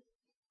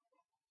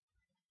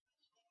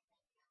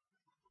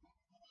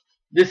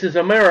 This is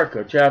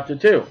America, chapter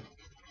 2.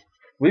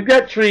 We've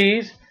got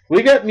trees,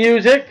 we got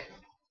music,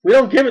 we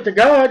don't give it to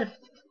God.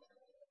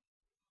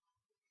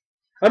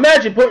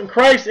 Imagine putting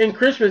Christ in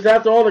Christmas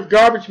after all the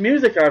garbage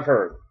music I've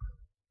heard.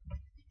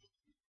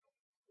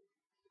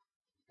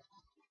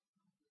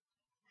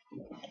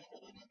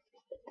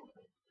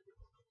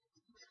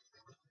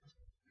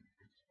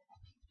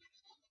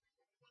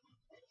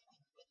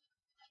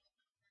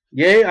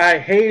 Yea, I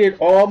hated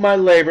all my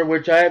labor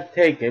which I have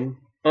taken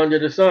under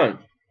the sun,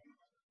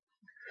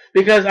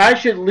 because I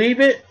should leave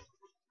it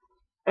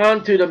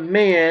unto the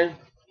man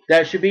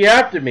that should be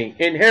after me,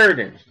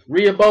 inheritance,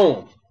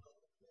 Rehoboam.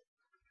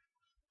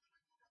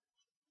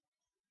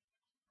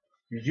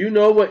 Did you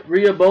know what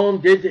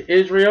Rehoboam did to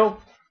Israel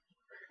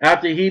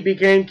after he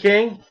became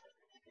king?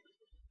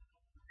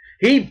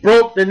 He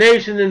broke the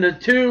nation into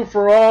two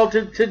for all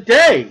to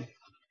today.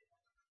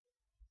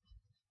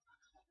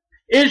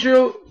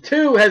 Israel,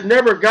 too, has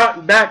never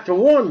gotten back to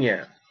one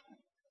yet.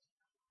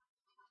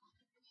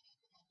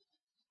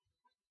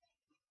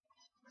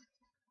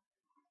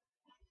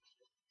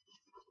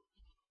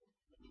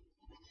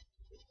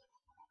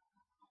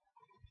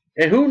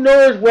 And who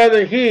knows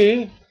whether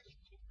he,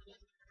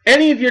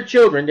 any of your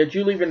children that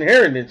you leave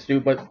inheritance to,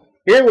 but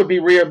here would be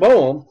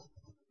Rehoboam,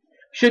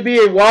 should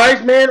be a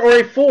wise man or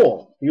a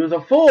fool. He was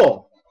a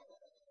fool.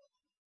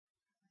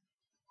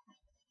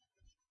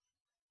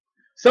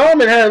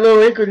 Solomon had a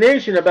little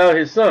inclination about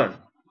his son.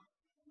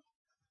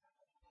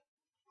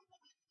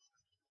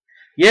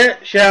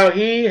 Yet shall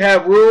he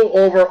have rule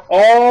over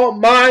all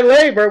my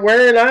labor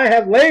wherein I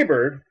have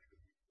labored,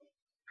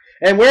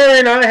 and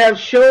wherein I have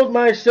showed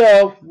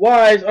myself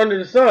wise under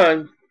the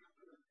sun.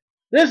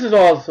 This is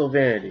also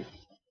vanity.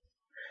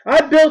 I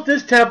built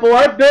this temple,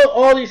 I built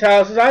all these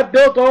houses, I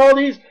built all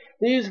these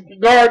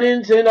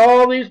gardens and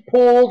all these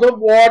pools of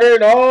water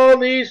and all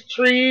these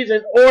trees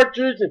and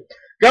orchards and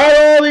got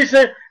all these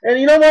things. And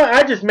you know what?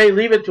 I just may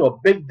leave it to a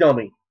big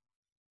dummy.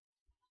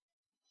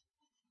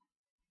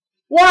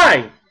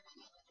 Why?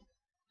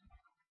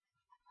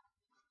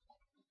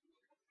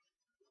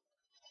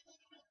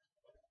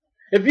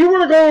 If you were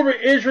to go over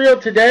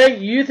Israel today,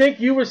 you think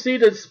you would see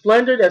the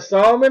splendor that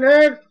Solomon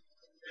had?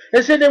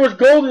 It said there was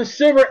gold and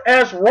silver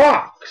as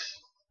rocks.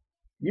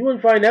 You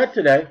wouldn't find that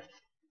today.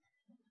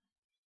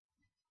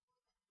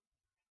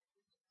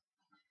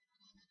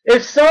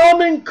 If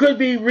Solomon could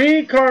be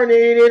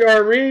reincarnated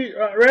or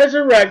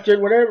resurrected,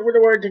 whatever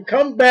the word, to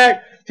come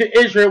back to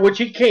Israel, which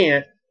he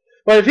can't,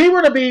 but if he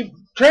were to be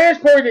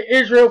transported to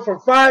Israel for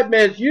 5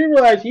 minutes, you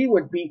realize he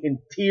would be in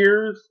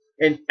tears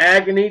and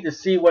agony to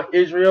see what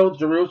Israel,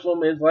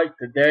 Jerusalem is like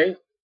today.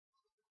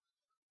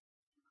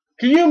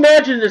 Can you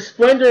imagine the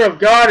splendor of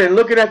God and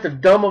looking at the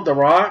dome of the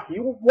rock?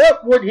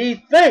 What would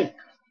he think?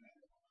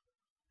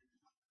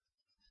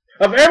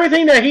 Of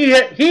everything that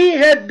he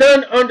had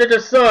done under the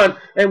sun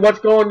and what's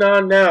going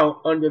on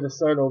now under the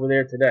sun over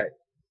there today.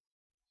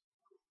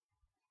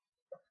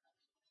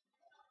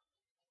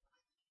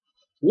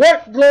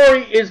 What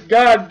glory is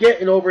God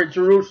getting over at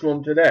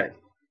Jerusalem today?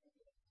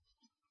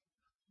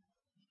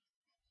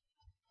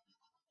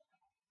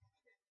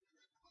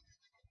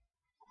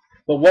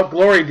 But what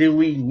glory do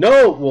we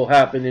know will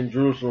happen in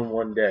Jerusalem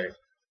one day?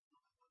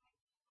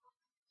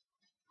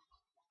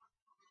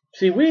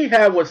 See, we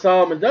have what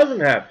Solomon doesn't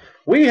have.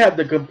 We have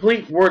the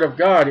complete Word of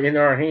God in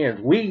our hands.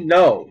 We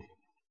know.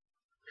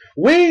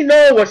 We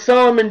know what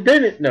Solomon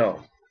didn't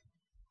know.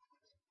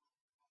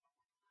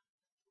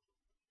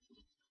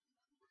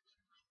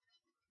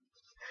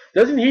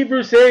 Doesn't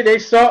Hebrews say they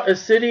sought a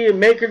city and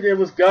make it, it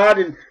was God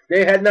and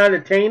they had not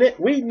attained it?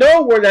 We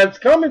know where that's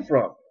coming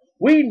from.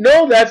 We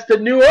know that's the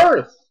new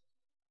earth.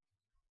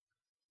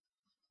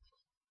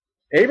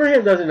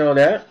 Abraham doesn't know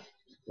that,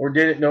 or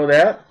didn't know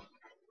that.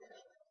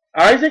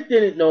 Isaac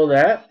didn't know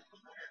that.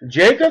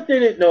 Jacob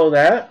didn't know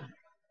that.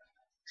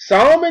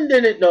 Solomon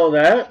didn't know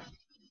that.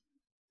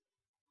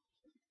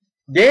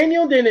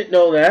 Daniel didn't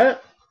know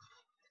that.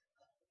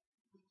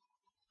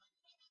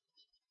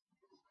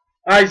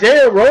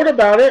 Isaiah wrote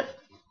about it,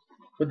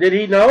 but did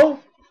he know?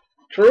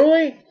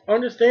 Truly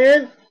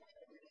understand?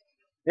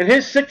 In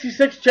his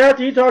 66th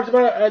chapter, he talks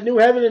about a new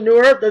heaven and new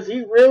earth. Does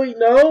he really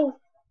know?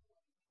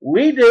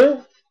 We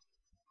do.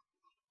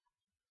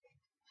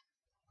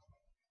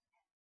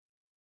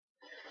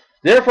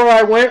 Therefore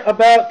I went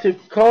about to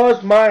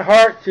cause my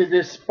heart to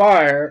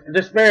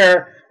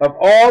despair of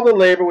all the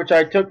labor which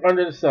I took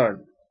under the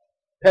sun.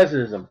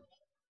 Pessimism.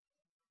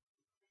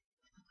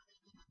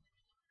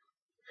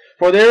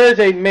 For there is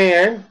a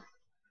man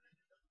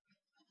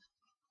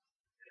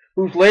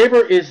whose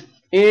labor is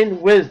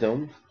in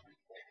wisdom,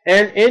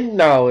 and in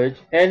knowledge,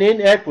 and in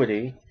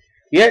equity,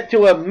 yet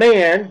to a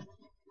man,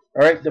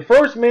 alright, the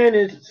first man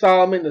is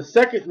Solomon, the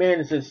second man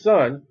is his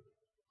son,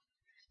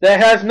 that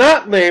has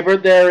not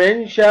labored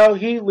therein, shall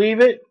he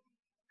leave it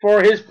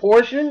for his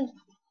portion?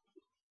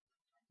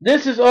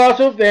 This is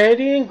also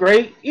vanity and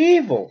great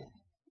evil.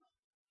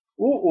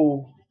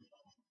 Ooh,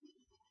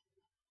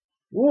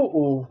 ooh,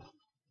 ooh.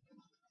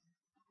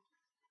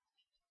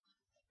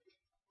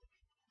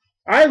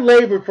 I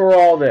labored for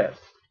all this.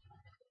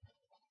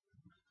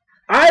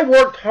 I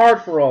worked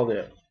hard for all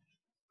this.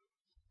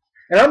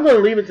 And I'm going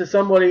to leave it to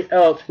somebody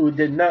else who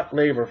did not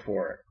labor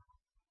for it.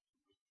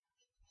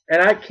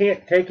 And I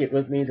can't take it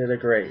with me to the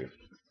grave.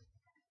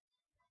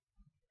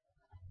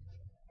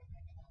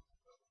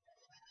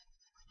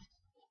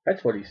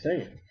 That's what he's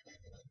saying.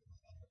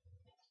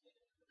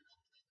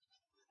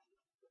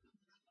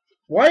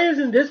 Why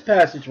isn't this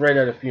passage read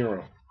at a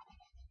funeral?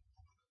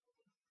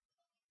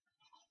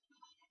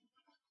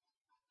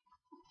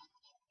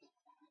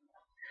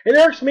 It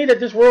irks me that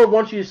this world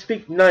wants you to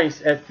speak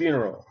nice at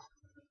funerals.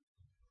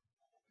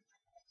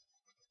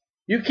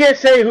 You can't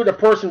say who the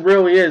person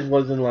really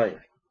was in life.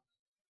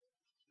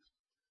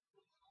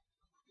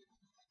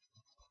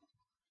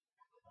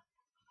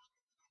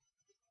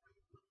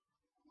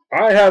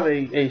 I have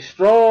a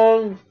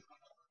strong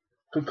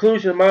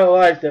conclusion in my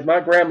life that my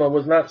grandma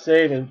was not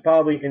saved and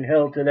probably in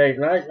hell today.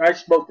 And I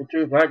spoke the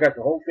truth and I got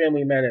the whole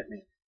family mad at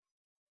me.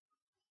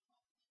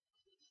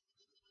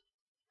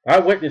 I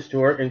witnessed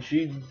to her and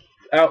she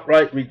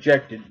outright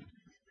rejected.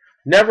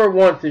 Never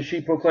once did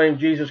she proclaim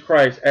Jesus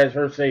Christ as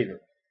her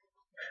Savior.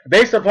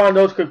 Based upon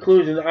those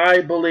conclusions,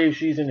 I believe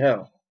she's in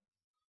hell.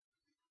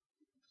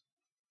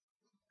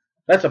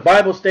 That's a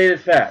Bible stated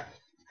fact.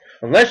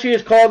 Unless she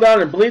is called out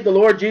and believed the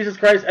Lord Jesus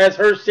Christ as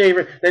her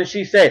Savior, then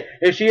she's saved.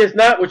 If she is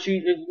not, which she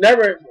is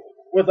never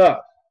with us,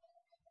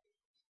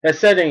 has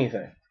said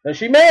anything. And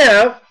she may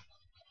have.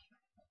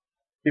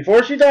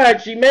 Before she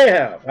died, she may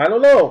have. I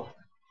don't know.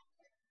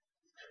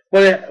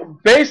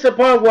 But based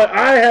upon what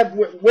I have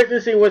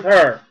witnessing with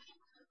her,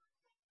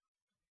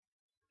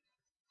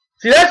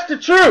 see, that's the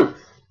truth.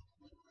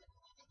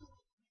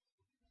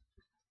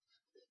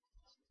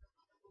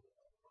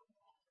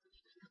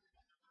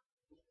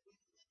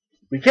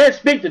 We can't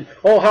speak to,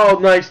 oh, how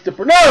nice the...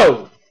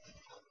 No!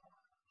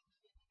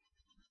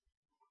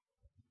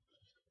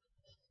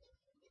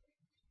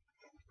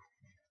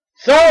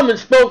 Solomon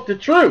spoke the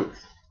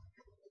truth.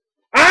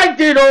 I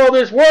did all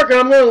this work and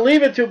I'm going to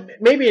leave it to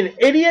maybe an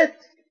idiot?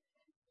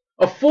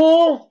 A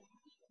fool?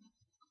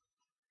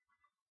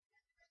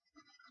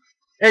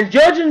 And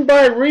judging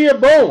by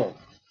Rehoboam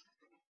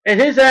and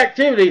his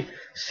activity,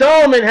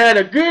 Solomon had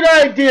a good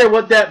idea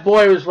what that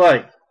boy was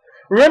like.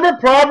 Remember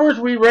Proverbs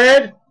we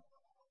read?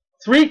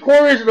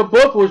 3/4 of the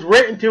book was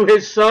written to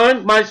his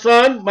son, my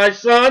son, my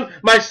son,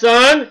 my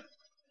son.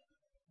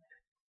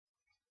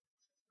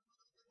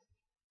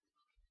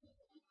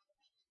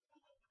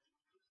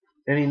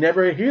 And he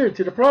never adhered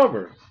to the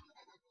Proverbs.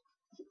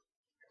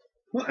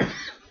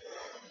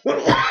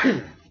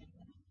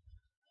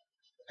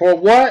 For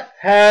what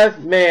hath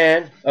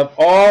man of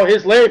all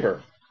his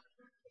labor,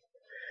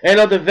 and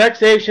of the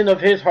vexation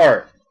of his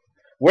heart,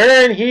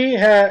 wherein he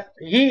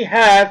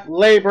hath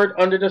labored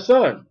under the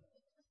sun?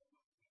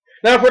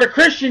 Now, for the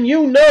Christian,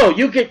 you know,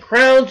 you get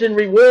crowns and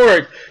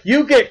rewards.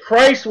 You get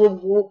Christ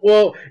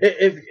will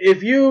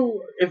if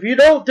you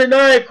don't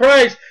deny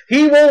Christ,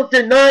 He won't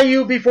deny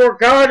you before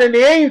God and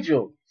the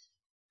angels.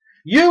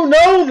 You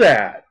know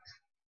that.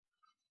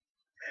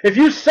 If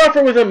you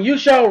suffer with Him, you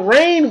shall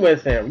reign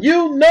with Him.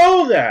 You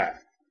know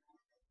that.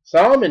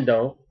 Solomon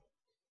don't.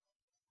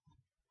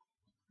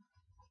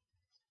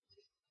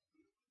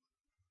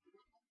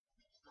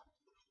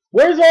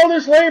 Where's all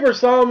this labor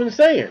Solomon's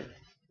saying?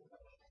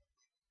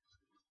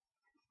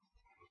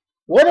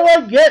 What do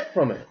I get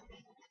from it?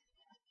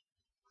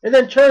 And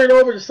then turn it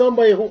over to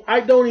somebody who I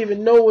don't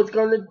even know what's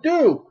going to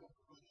do.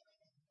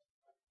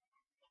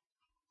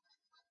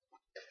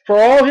 For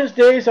all his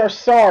days are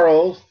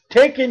sorrows,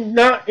 taken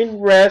not in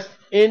rest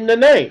in the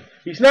night.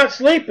 He's not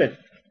sleeping.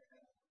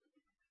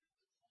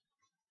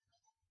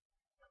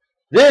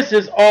 This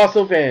is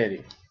also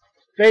vanity.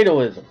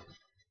 Fatalism.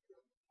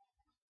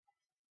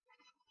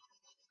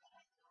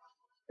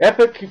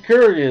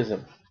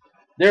 Epicureanism.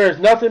 There is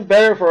nothing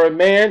better for a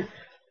man.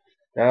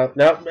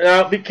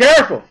 Now, be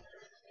careful.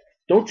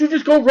 Don't you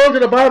just go run to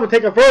the Bible and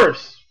take a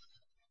verse.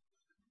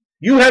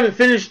 You haven't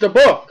finished the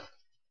book.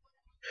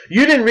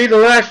 You didn't read the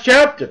last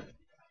chapter.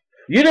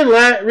 You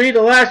didn't read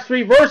the last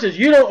 3 verses.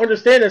 You don't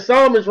understand that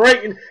Solomon's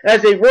writing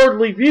as a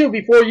worldly view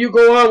before you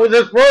go on with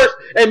this verse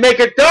and make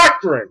a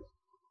doctrine.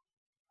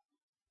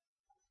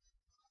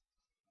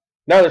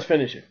 Now let's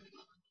finish it.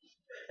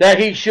 That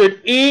he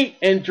should eat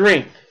and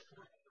drink.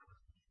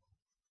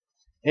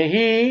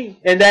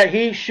 And that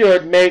he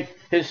should make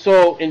his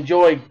soul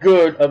enjoy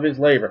good of his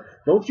labor.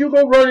 Don't you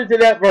go run into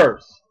that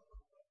verse.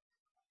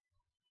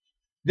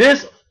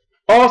 This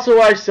also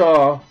I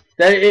saw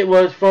that it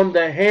was from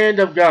the hand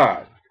of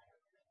God.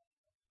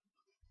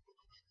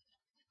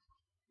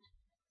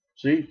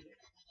 See?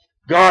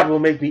 God will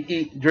make me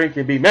eat, drink,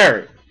 and be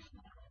merry.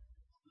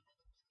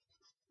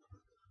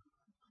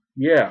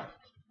 Yeah.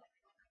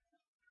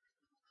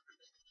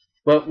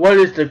 But what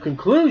is the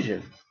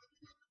conclusion?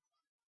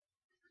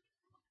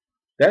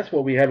 That's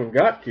what we haven't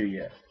got to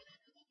yet.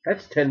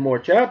 That's 10 more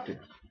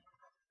chapters.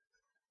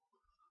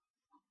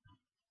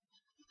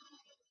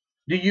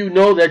 Do you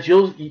know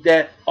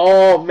that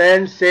all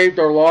men, saved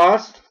or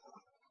lost,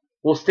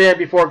 will stand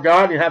before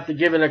God and have to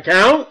give an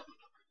account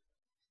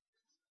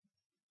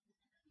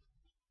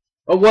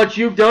of what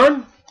you've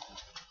done?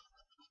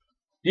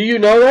 Do you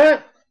know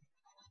that?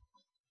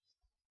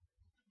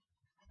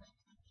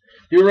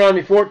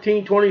 Deuteronomy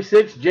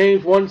 14:26,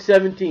 James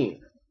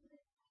 1:17.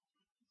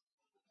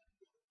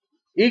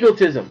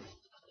 Egotism.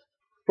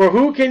 For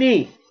who can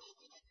eat,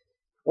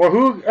 or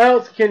who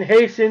else can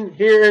hasten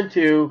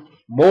hereunto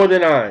more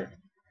than I?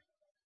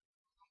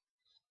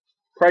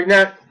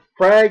 Pragmatism.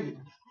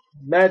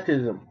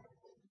 Pragmatism.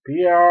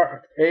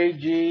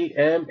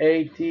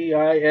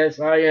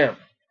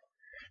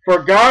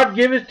 For God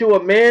giveth to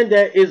a man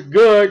that is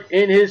good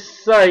in his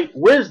sight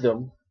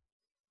wisdom,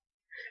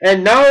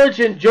 and knowledge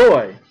and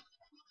joy.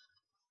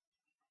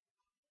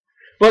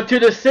 But to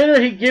the sinner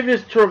he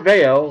giveth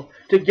travail,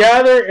 to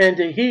gather and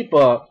to heap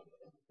up,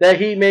 that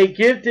he may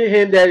give to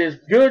him that is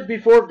good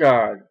before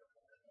God.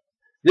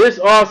 This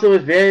also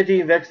is vanity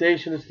and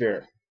vexation of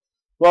spirit.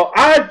 Well,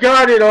 I've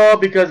got it all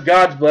because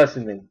God's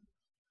blessing me.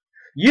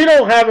 You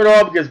don't have it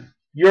all because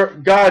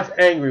God's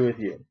angry with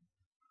you.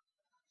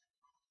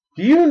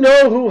 Do you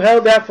know who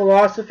held that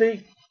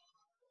philosophy?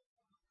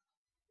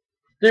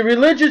 The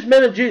religious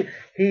men of Jesus.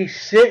 He's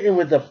sitting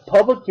with the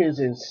publicans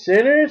and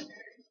sinners.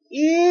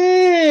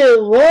 Ew,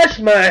 wash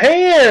my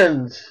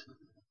hands.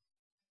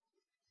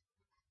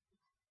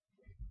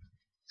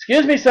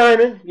 Excuse me,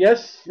 Simon.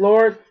 Yes,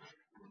 Lord.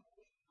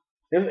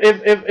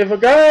 If a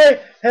guy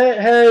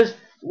has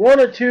one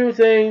or two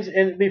things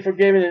and be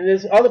forgiven, and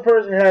this other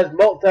person has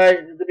multi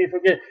to be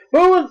forgiven,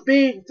 who would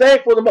be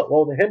thankful the most?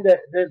 Well, to him that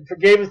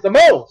forgave us the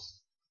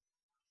most.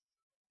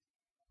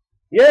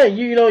 Yeah,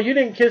 you know, you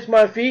didn't kiss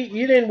my feet,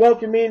 you didn't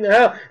welcome me in the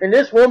house, and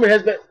this woman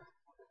has been,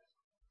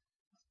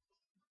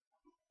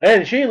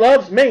 and she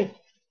loves me.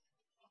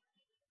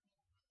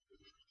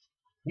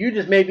 You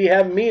just may be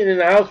having me in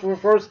the house for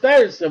first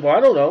status symbol. I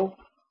don't know.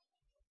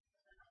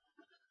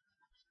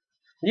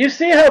 You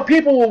see how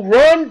people will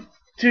run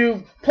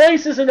to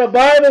places in the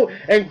Bible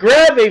and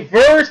grab a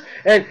verse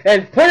and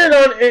put it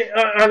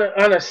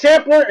on a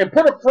sampler and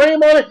put a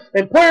frame on it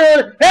and put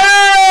it on.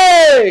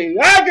 Hey,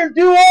 I can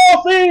do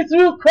all things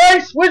through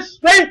Christ which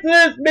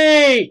strengthens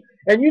me.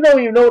 And you don't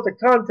even know what the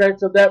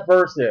context of that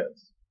verse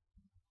is.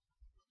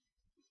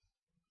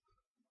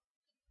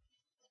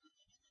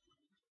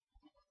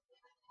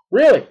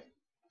 Really?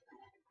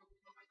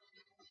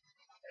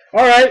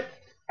 All right.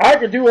 I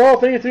can do all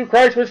things through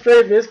Christ which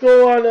strengthens me. Let's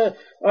go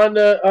on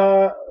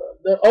the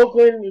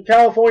Oakland,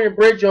 California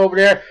bridge over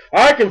there.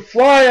 I can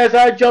fly as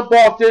I jump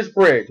off this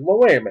bridge. Well,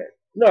 wait a minute.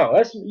 No,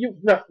 that's you.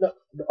 No.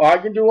 I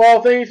can do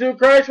all things through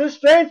Christ which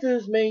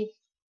strengthens me.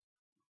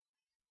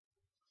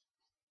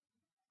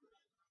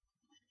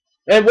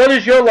 And what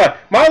is your life?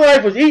 My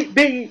life was eat,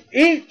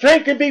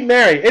 drink, and be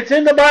merry. It's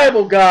in the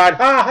Bible, God.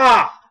 Ha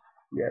ha.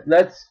 Yeah,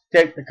 let's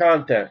take the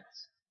context.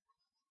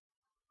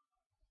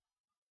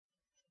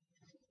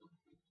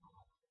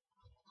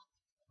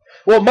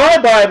 Well, my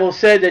Bible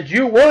said that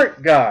you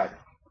weren't God.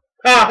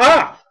 Ha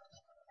ha.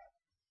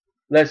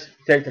 Let's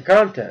take the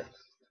context.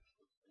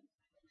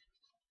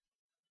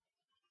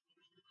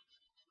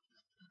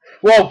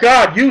 Well,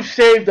 God, you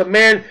saved a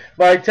man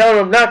by telling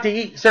him not to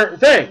eat certain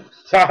things.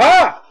 Ha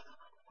ha.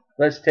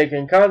 Let's take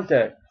in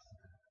context.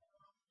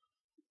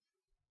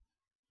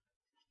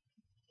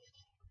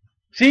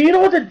 See, you know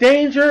what the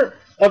danger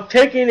of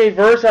taking a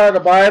verse out of the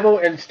Bible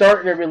and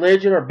starting a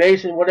religion or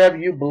basing whatever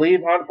you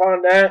believe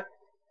upon that?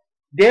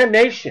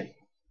 Damnation.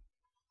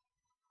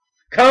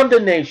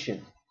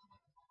 Condemnation.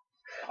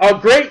 A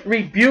great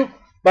rebuke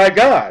by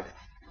God.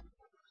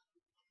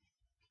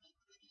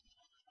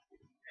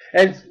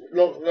 And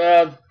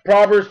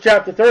Proverbs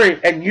chapter 30,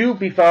 and you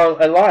be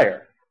found a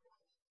liar.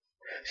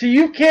 See,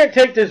 you can't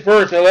take this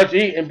verse and let's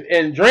eat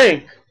and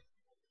drink.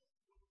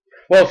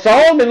 Well,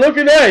 Solomon, look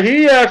at that.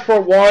 He asked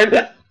for wine.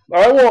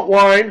 I want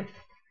wine.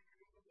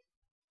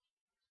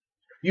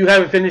 You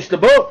haven't finished the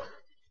book.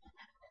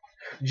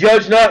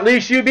 Judge not,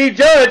 lest you be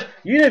judged.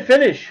 You didn't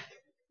finish.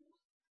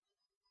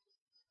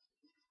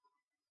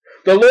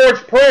 The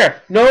Lord's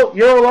Prayer. No,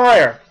 you're a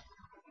liar.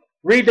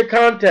 Read the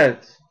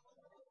contents.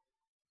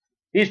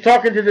 He's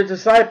talking to the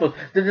disciples.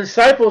 The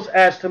disciples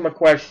asked him a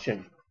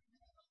question.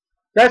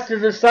 That's the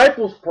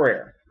disciples'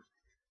 prayer.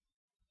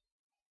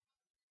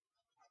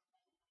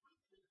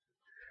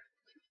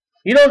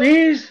 You know,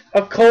 these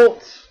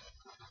occults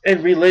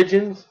and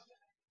religions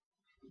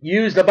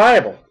use the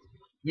Bible.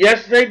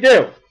 Yes, they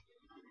do.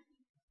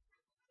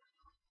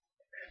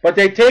 But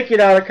they take it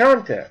out of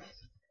context.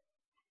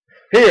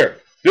 Here,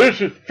 this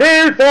is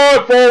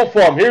 35-fold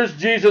from. Here's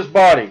Jesus'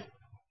 body.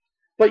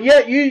 But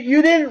yet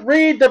you didn't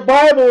read the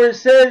Bible. It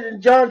said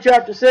in John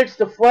chapter 6,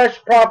 the flesh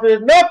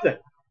profiteth nothing.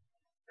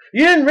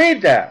 You didn't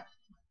read that.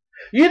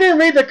 You didn't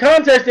read the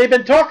context. They've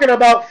been talking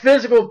about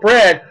physical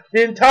bread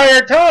the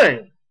entire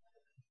time.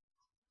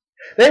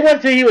 They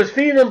went to, he was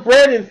feeding them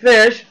bread and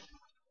fish,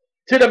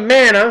 to the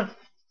manna.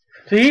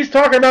 So he's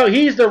talking about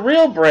he's the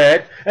real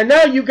bread. And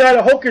now you got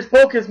a hocus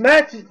pocus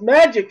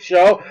magic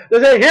show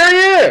that say, here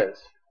he is.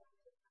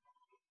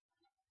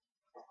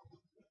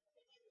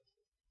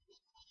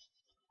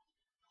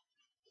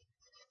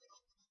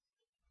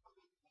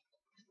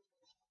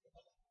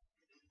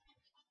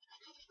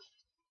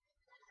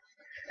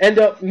 And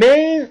the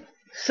main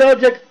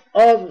subject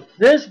of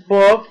this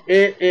book,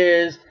 it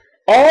is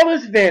all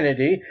is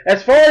vanity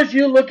as far as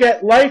you look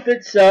at life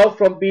itself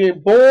from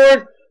being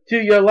born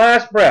to your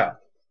last breath.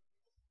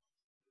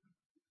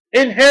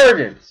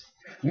 Inheritance.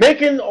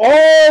 Making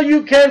all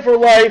you can for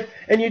life,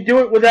 and you do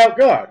it without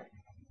God.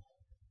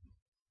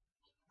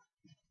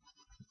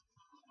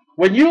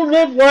 When you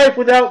live life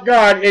without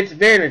God, it's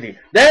vanity.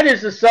 That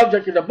is the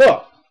subject of the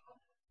book.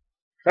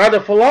 Now,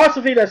 the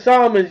philosophy that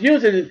Solomon is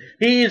using is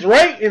he's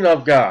writing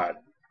of God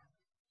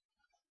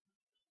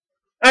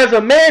as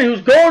a man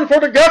who's going for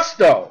the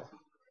gusto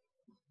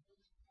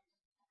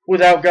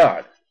without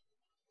God.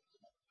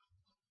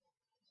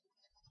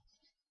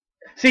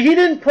 See, he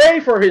didn't pray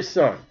for his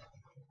son,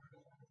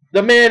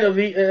 the man of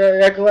the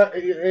eccl2.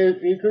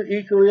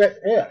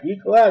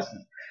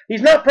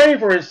 He's not praying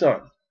for his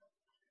son.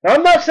 Now,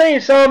 I'm not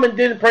saying Solomon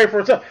didn't pray for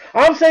his son.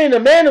 I'm saying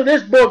the man of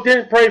this book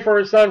didn't pray for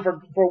his son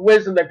for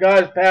wisdom that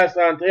God has passed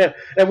on to him.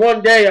 And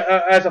one day,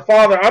 as a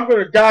father, I'm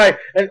going to die,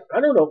 and I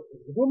don't know,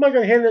 who am I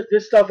going to hand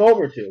this stuff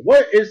over to?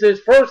 What is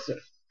this person?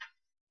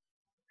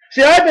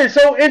 See, I've been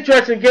so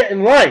interested in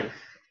getting life.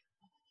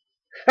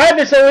 I've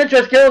been so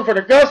interested in going for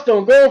the gusto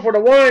and going for the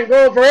wine,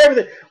 going for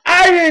everything.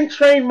 I didn't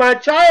train my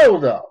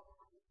child up.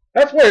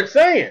 That's what it's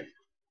saying.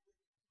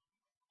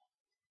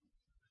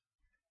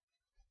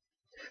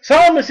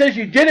 Solomon says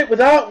you did it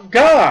without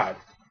God.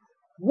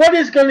 What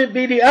is going to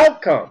be the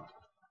outcome?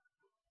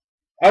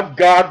 A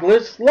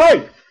godless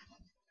life.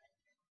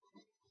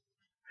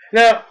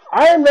 Now,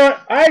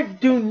 I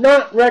do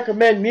not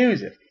recommend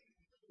music,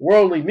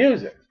 worldly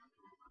music.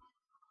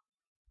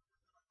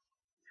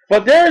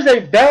 But there is a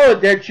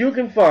ballad that you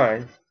can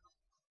find,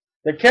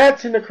 The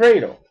Cat's in the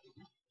Cradle.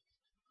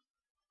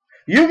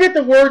 You get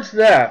the words to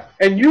that,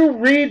 and you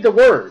read the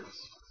words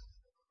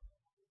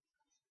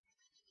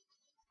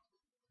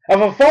of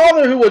a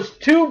father who was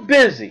too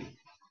busy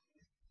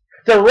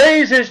to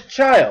raise his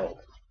child.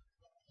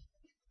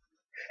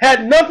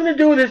 Had nothing to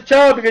do with his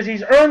child because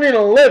he's earning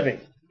a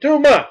living too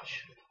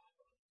much.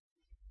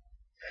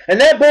 And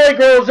that boy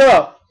grows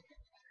up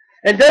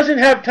and doesn't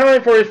have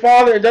time for his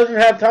father and doesn't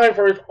have time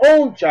for his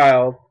own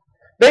child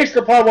based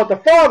upon what the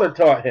father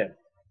taught him.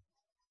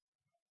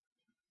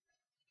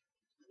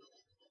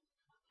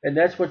 And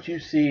that's what you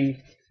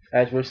see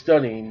as we're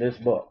studying this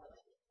book.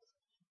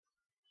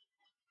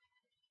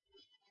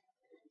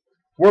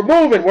 We're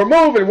moving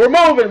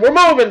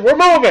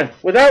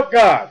without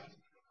God.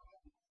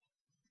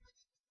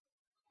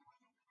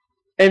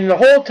 And the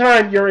whole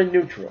time you're in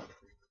neutral.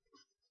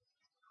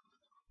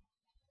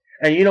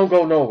 And you don't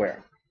go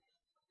nowhere.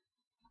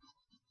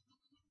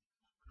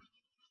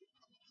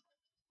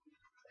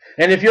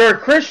 And if you're a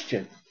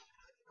Christian,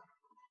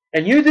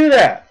 and you do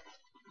that,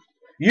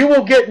 you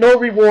will get no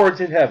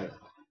rewards in heaven.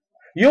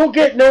 You'll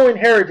get no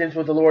inheritance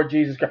with the Lord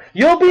Jesus Christ.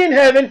 You'll be in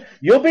heaven,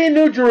 you'll be in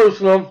New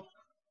Jerusalem,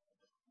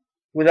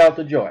 without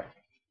the joy.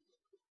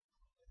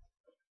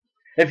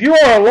 If you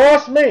are a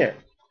lost man,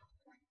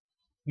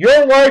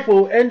 your life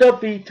will end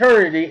up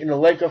eternity in the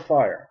lake of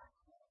fire.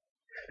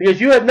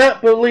 Because you have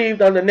not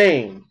believed on the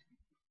name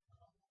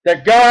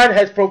that God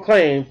has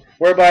proclaimed,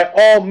 whereby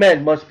all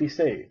men must be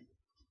saved.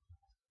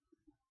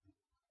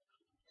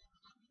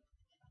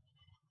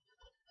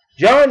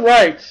 John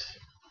writes,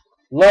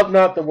 love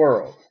not the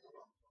world.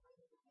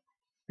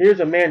 Here's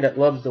a man that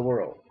loves the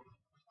world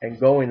and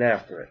going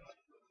after it.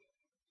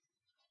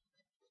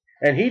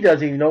 And he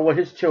doesn't even know what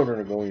his children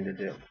are going to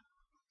do.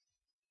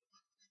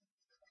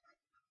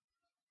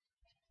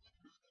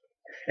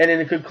 And in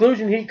the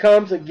conclusion he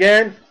comes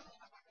again,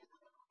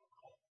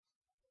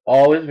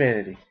 all is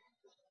vanity.